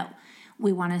fire that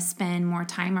we want to spend more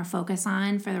time or focus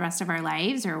on for the rest of our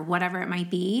lives or whatever it might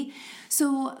be.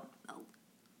 So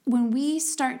when we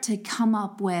start to come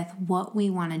up with what we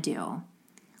want to do,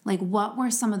 like, what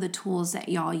were some of the tools that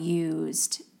y'all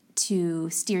used to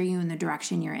steer you in the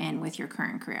direction you're in with your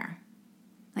current career?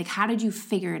 Like, how did you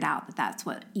figure it out that that's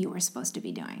what you were supposed to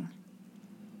be doing?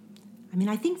 I mean,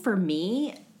 I think for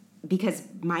me, because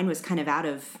mine was kind of out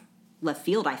of left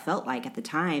field, I felt like at the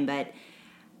time, but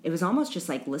it was almost just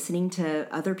like listening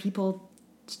to other people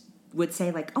would say,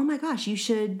 like, oh my gosh, you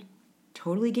should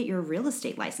totally get your real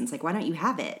estate license. Like, why don't you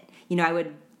have it? You know, I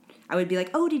would be like,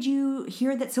 oh, did you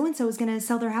hear that so-and-so is going to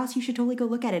sell their house? You should totally go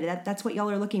look at it. That's what y'all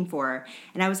are looking for.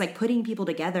 And I was like putting people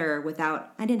together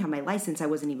I didn't have my license. I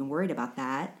wasn't even worried about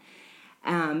that.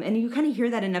 And you kind of hear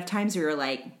that enough times where you're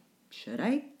like, should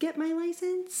I get my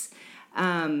license?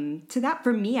 To that,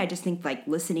 for me, I just think like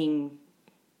listening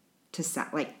to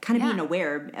like kind of being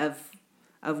aware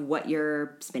of what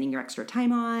you're spending your extra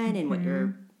time on and what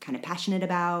you're kind of passionate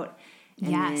about.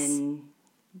 And then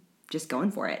just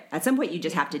going for it. At some point, you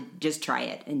just have to just try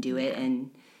it and do it.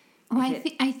 And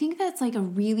I think that's like a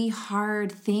really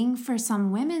hard thing for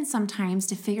some women sometimes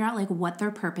to figure out like what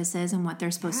their purpose is and what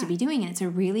they're supposed to be doing. And it's a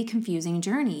really confusing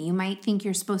journey. You might think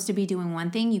you're supposed to be doing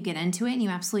one thing, you get into it and you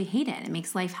absolutely hate it. It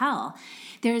makes life hell.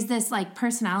 There's this like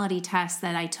personality test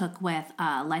that I took with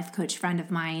a life coach friend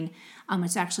of mine,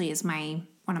 which actually is one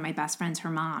of my best friends, her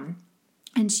mom.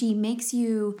 And she makes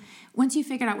you, once you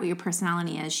figured out what your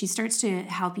personality is, she starts to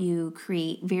help you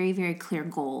create very, very clear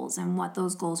goals and what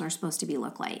those goals are supposed to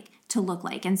look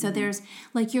like. And so there's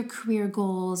like your career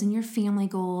goals and your family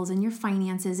goals and your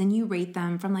finances, and you rate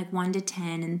them from like 1 to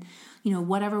 10, and you know,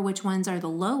 which ones are the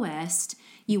lowest,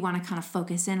 you want to kind of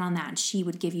focus in on that. And she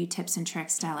would give you tips and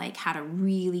tricks to like how to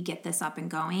really get this up and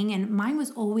going. And mine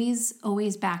was always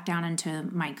back down into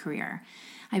my career.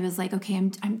 I was like,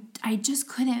 okay, I just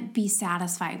couldn't be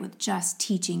satisfied with just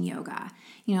teaching yoga.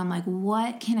 You know, I'm like,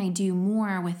 what can I do more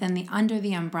under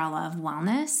the umbrella of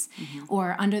wellness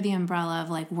or under the umbrella of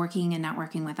like working and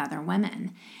networking with other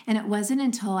women? And it wasn't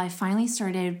until I finally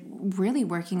started really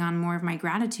working on more of my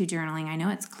gratitude journaling. I know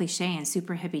it's cliche and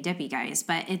super hippy dippy, guys,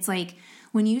 but it's like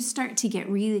when you start to get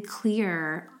really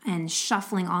clear and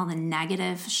shuffling all the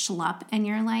negative schlup in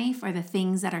your life or the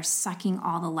things that are sucking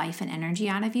all the life and energy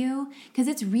out of you, because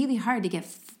it's really hard to get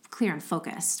clear and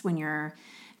focused when you're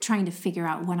trying to figure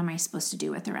out what am I supposed to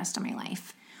do with the rest of my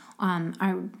life.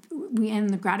 We in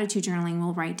the gratitude journaling,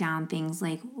 we'll write down things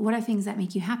like, what are things that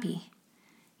make you happy?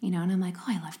 You know, and I'm like, oh,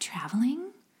 I love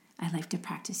traveling. I like to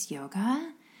practice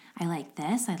yoga. I like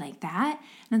this. I like that.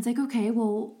 And it's like, okay,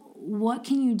 well, what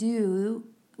can you do?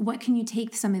 What can you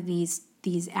take some of these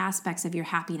aspects of your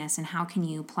happiness and how can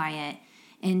you apply it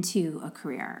into a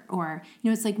career? Or, you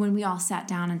know, it's like when we all sat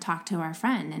down and talked to our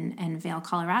friend in Vail,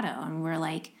 Colorado, and we're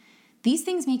like, these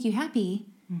things make you happy.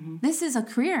 Mm-hmm. This is a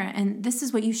career and this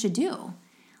is what you should do.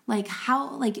 If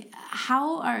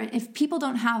people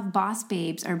don't have boss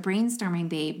babes or brainstorming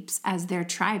babes as their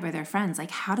tribe or their friends, like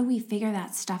how do we figure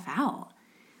that stuff out?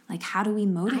 Like, how do we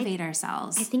motivate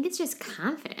ourselves? I think it's just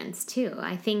confidence, too.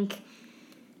 I think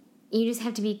you just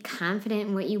have to be confident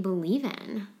in what you believe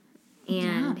in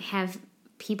and have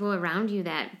people around you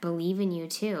that believe in you,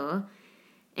 too.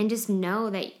 And just know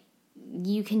that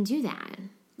you can do that.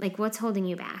 Like, what's holding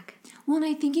you back? Well, and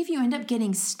I think if you end up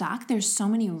getting stuck, there's so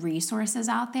many resources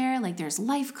out there. Like, there's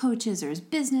life coaches, there's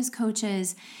business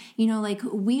coaches. You know, like,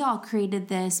 we all created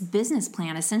this business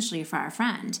plan essentially for our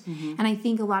friend. And I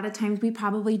think a lot of times we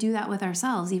probably do that with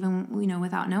ourselves, even, you know,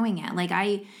 without knowing it. Like,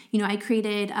 I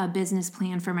created a business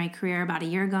plan for my career about a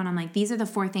year ago, and I'm like, these are the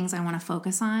 4 things I want to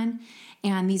focus on.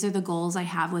 And these are the goals I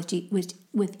have with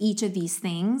each of these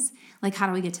things. Like, how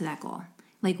do we get to that goal?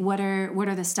 Like, what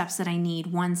are the steps that I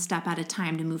need, one step at a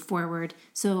time, to move forward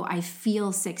so I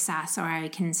feel success, or I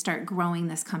can start growing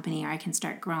this company, or I can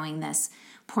start growing this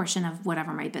portion of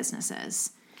whatever my business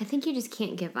is. I think you just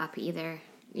can't give up either.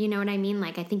 You know what I mean?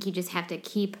 Like, I think you just have to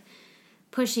keep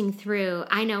pushing through.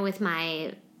 I know with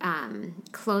my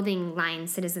clothing line,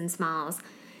 Citizen Smalls,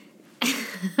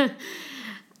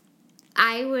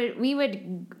 we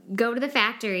would go to the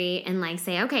factory and like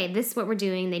say, okay, this is what we're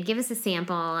doing. They'd give us a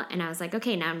sample, and I was like,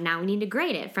 okay, now we need to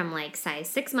grade it from like size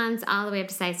 6 months all the way up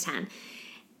to size 10.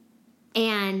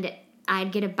 And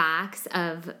I'd get a box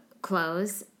of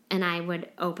clothes, and I would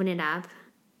open it up,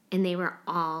 and they were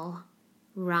all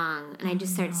wrong, and I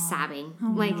just started sobbing.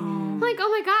 I'm like, oh my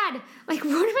God, like,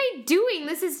 what am I doing?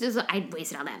 This is just, I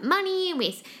wasted all that money.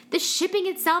 The shipping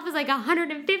itself is like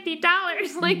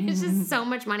 $150. Like, it's just so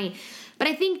much money. But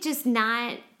I think just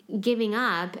not giving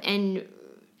up, and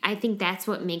I think that's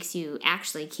what makes you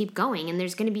actually keep going. And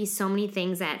there's going to be so many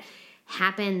things that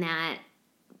happen that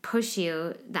push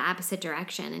you the opposite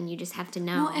direction, and you just have to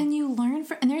know. Well, and you learn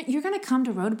you're going to come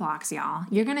to roadblocks, y'all.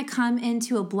 You're going to come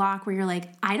into a block where you're like,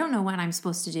 I don't know what I'm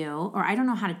supposed to do, or I don't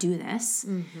know how to do this.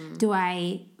 Do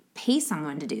I pay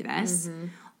someone to do this?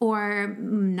 Or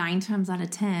 9 times out of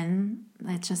 10,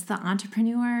 that's just the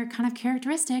entrepreneur kind of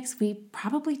characteristics we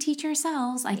probably teach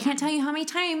ourselves. I can't tell you how many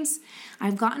times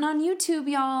I've gotten on YouTube,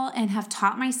 y'all, and have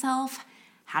taught myself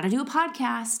how to do a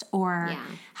podcast, or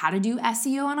how to do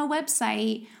SEO on a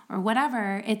website, or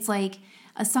whatever. It's like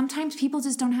sometimes people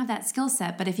just don't have that skill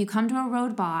set. But if you come to a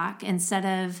roadblock, instead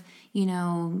of, you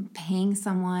know, paying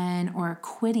someone or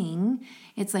quitting,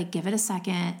 it's like, give it a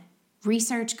second,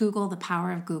 research, Google, the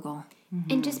power of Google.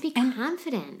 And just be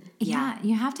confident. Yeah,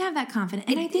 you have to have that confidence.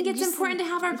 And I think it's important to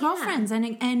have our girlfriends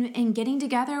and getting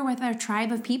together with our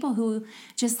tribe of people who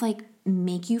just like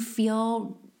make you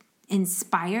feel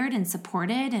inspired and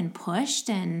supported and pushed,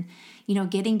 and, you know,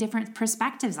 getting different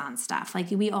perspectives on stuff. Like,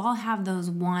 we all have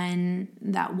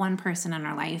that one person in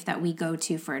our life that we go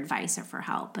to for advice or for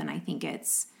help. And I think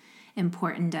it's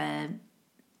important to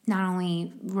not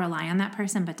only rely on that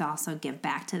person, but to also give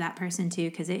back to that person too,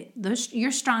 because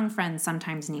your strong friends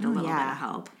sometimes need a little bit of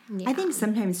help. I think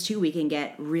sometimes too we can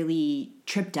get really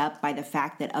tripped up by the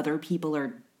fact that other people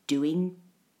are doing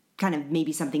kind of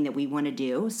maybe something that we want to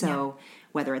do. So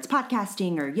whether it's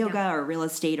podcasting or yoga or real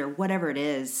estate or whatever it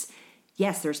is,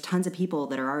 yes, there's tons of people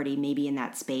that are already maybe in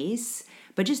that space,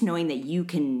 but just knowing that you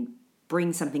can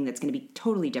bring something that's going to be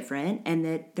totally different, and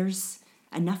that there's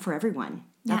enough for everyone.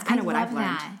 That's kind of what I've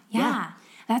learned. Yeah.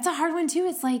 That's a hard one too.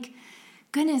 It's like,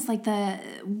 goodness, like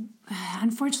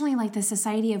unfortunately, like the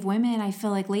society of women, I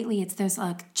feel like lately there's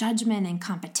like judgment and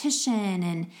competition,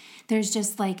 and there's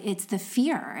just like, it's the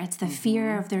fear. It's the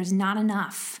fear of there's not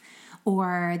enough,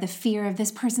 or the fear of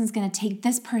this person's going to take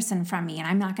this person from me and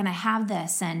I'm not going to have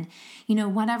this. And, you know,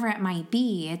 whatever it might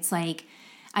be, it's like,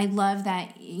 I love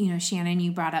that, you know, Shannon,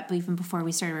 you brought up even before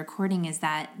we started recording, is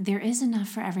that there is enough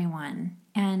for everyone,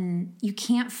 and you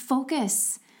can't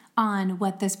focus on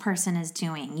what this person is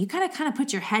doing. You gotta kind of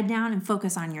put your head down and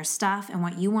focus on your stuff and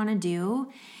what you want to do,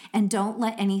 and don't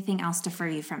let anything else defer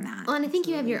you from that. Well, and I think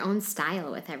you have your own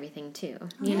style with everything too.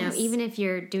 You know, even if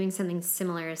you're doing something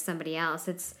similar as somebody else,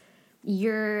 it's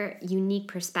your unique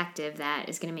perspective that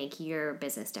is going to make your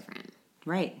business different.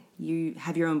 Right. You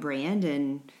have your own brand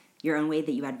and your own way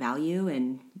that you add value,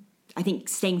 and I think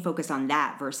staying focused on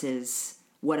that versus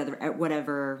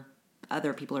whatever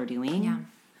other people are doing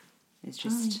is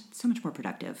just so much more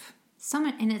productive.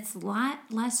 And it's a lot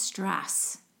less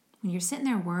stress. When you're sitting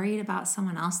there worried about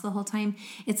someone else the whole time,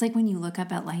 it's like when you look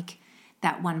up at like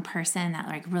that one person that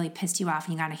like really pissed you off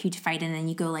and you got in a huge fight, and then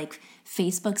you go like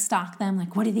Facebook stalk them,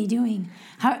 like, what are they doing?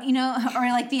 How, you know, or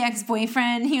like the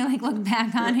ex-boyfriend, you like look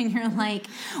back on and you're like,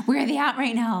 where are they at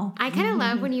right now? I kind of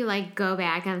love when you like go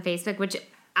back on Facebook, which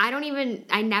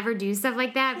I never do stuff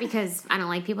like that because I don't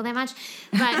like people that much.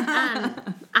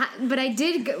 But I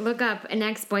did look up an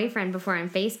ex-boyfriend before on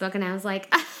Facebook, and I was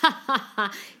like,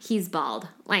 he's bald.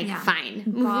 Like, fine.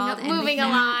 Bald Moving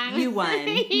along. You won.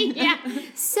 Yeah.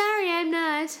 Sorry, I'm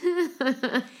not.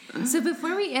 So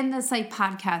before we end this like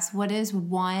podcast, what is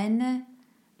one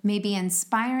maybe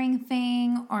inspiring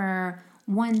thing or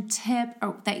one tip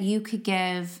that you could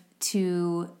give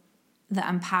to the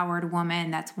empowered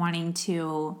woman that's wanting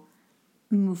to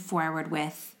move forward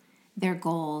with their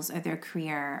goals or their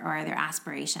career or their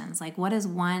aspirations? Like, what is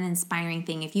one inspiring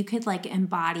thing? If you could like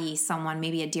embody someone,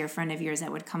 maybe a dear friend of yours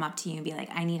that would come up to you and be like,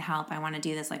 I need help, I want to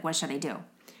do this, like, what should I do?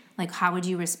 Like, how would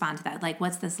you respond to that? Like,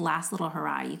 what's this last little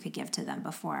hurrah you could give to them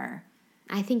before?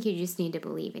 I think you just need to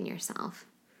believe in yourself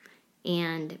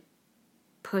and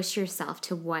push yourself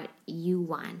to what you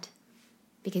want,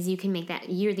 because you can make that.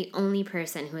 You're the only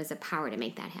person who has the power to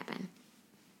make that happen.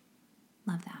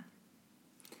 Love that.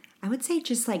 I would say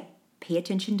just like pay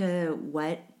attention to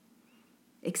what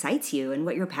excites you and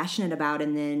what you're passionate about,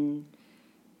 and then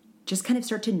just kind of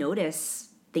start to notice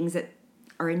things that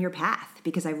are in your path,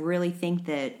 because I really think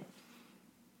that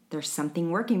there's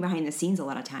something working behind the scenes a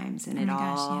lot of times, and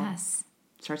Yes.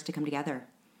 starts to come together.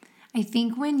 I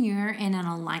think when you're in an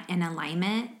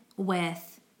alignment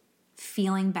with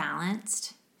feeling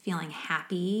balanced, feeling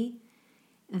happy,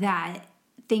 that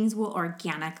things will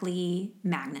organically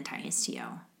magnetize to you.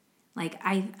 Like,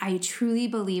 I truly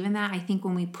believe in that. I think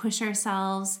when we push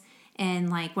ourselves in,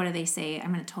 like, what do they say?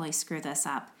 I'm going to totally screw this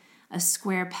up. A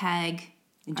square peg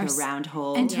Into a round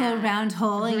hole. Into a round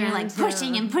hole, and you're like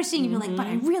pushing and pushing, and you're like, but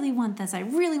I really want this. I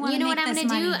really want to make this money. You know what I'm going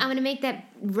to do? I'm going to make that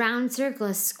round circle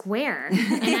a square, and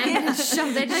I'm going to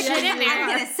shove that shit in there. I'm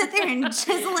going to sit there and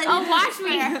chisel it. Oh, watch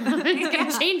me. I'm going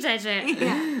to change that shit.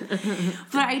 Yeah.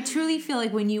 But I truly feel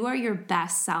like when you are your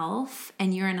best self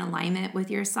and you're in alignment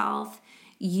with yourself,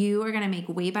 you are going to make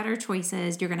way better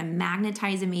choices. You're going to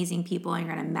magnetize amazing people, and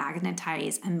you're going to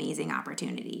magnetize amazing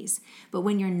opportunities. But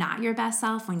when you're not your best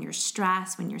self, when you're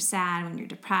stressed, when you're sad, when you're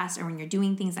depressed, or when you're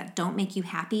doing things that don't make you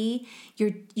happy,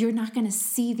 you're not going to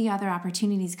see the other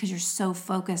opportunities because you're so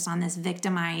focused on this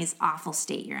victimized, awful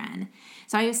state you're in.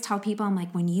 So I always tell people, I'm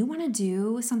like, when you want to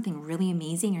do something really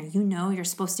amazing, or you know you're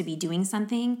supposed to be doing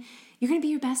something, you're going to be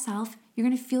your best self. You're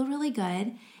going to feel really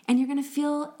good. And you're going to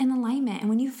feel in alignment. And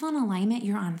when you feel in alignment,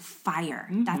 you're on fire.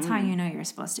 Mm-hmm. That's how you know you're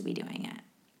supposed to be doing it.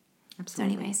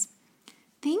 Absolutely. So anyways,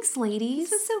 thanks,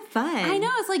 ladies. This was so fun. I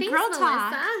know. It's like girl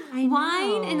talk. I know.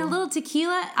 Wine and a little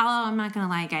tequila. Oh, I'm not going to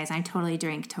lie, guys. I totally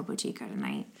drank Topo Chico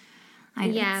tonight.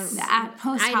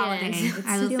 Post-holiday.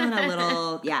 I was feeling a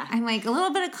little, I'm like, a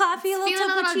little bit of coffee, a little Feeling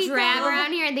Topo a little Chico. drab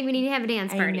around here. I think we need to have a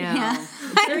dance party. I know.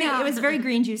 Yeah. It was very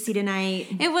green juicy tonight.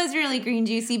 It was really green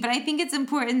juicy, but I think it's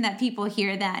important that people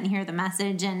hear that and hear the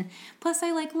message. And plus,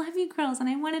 I love you girls, and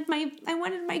I wanted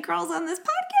my girls on this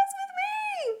podcast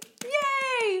with me.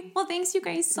 Yay! Well, thanks you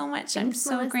guys so much. I'm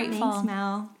so grateful. Thanks,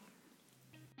 Mel.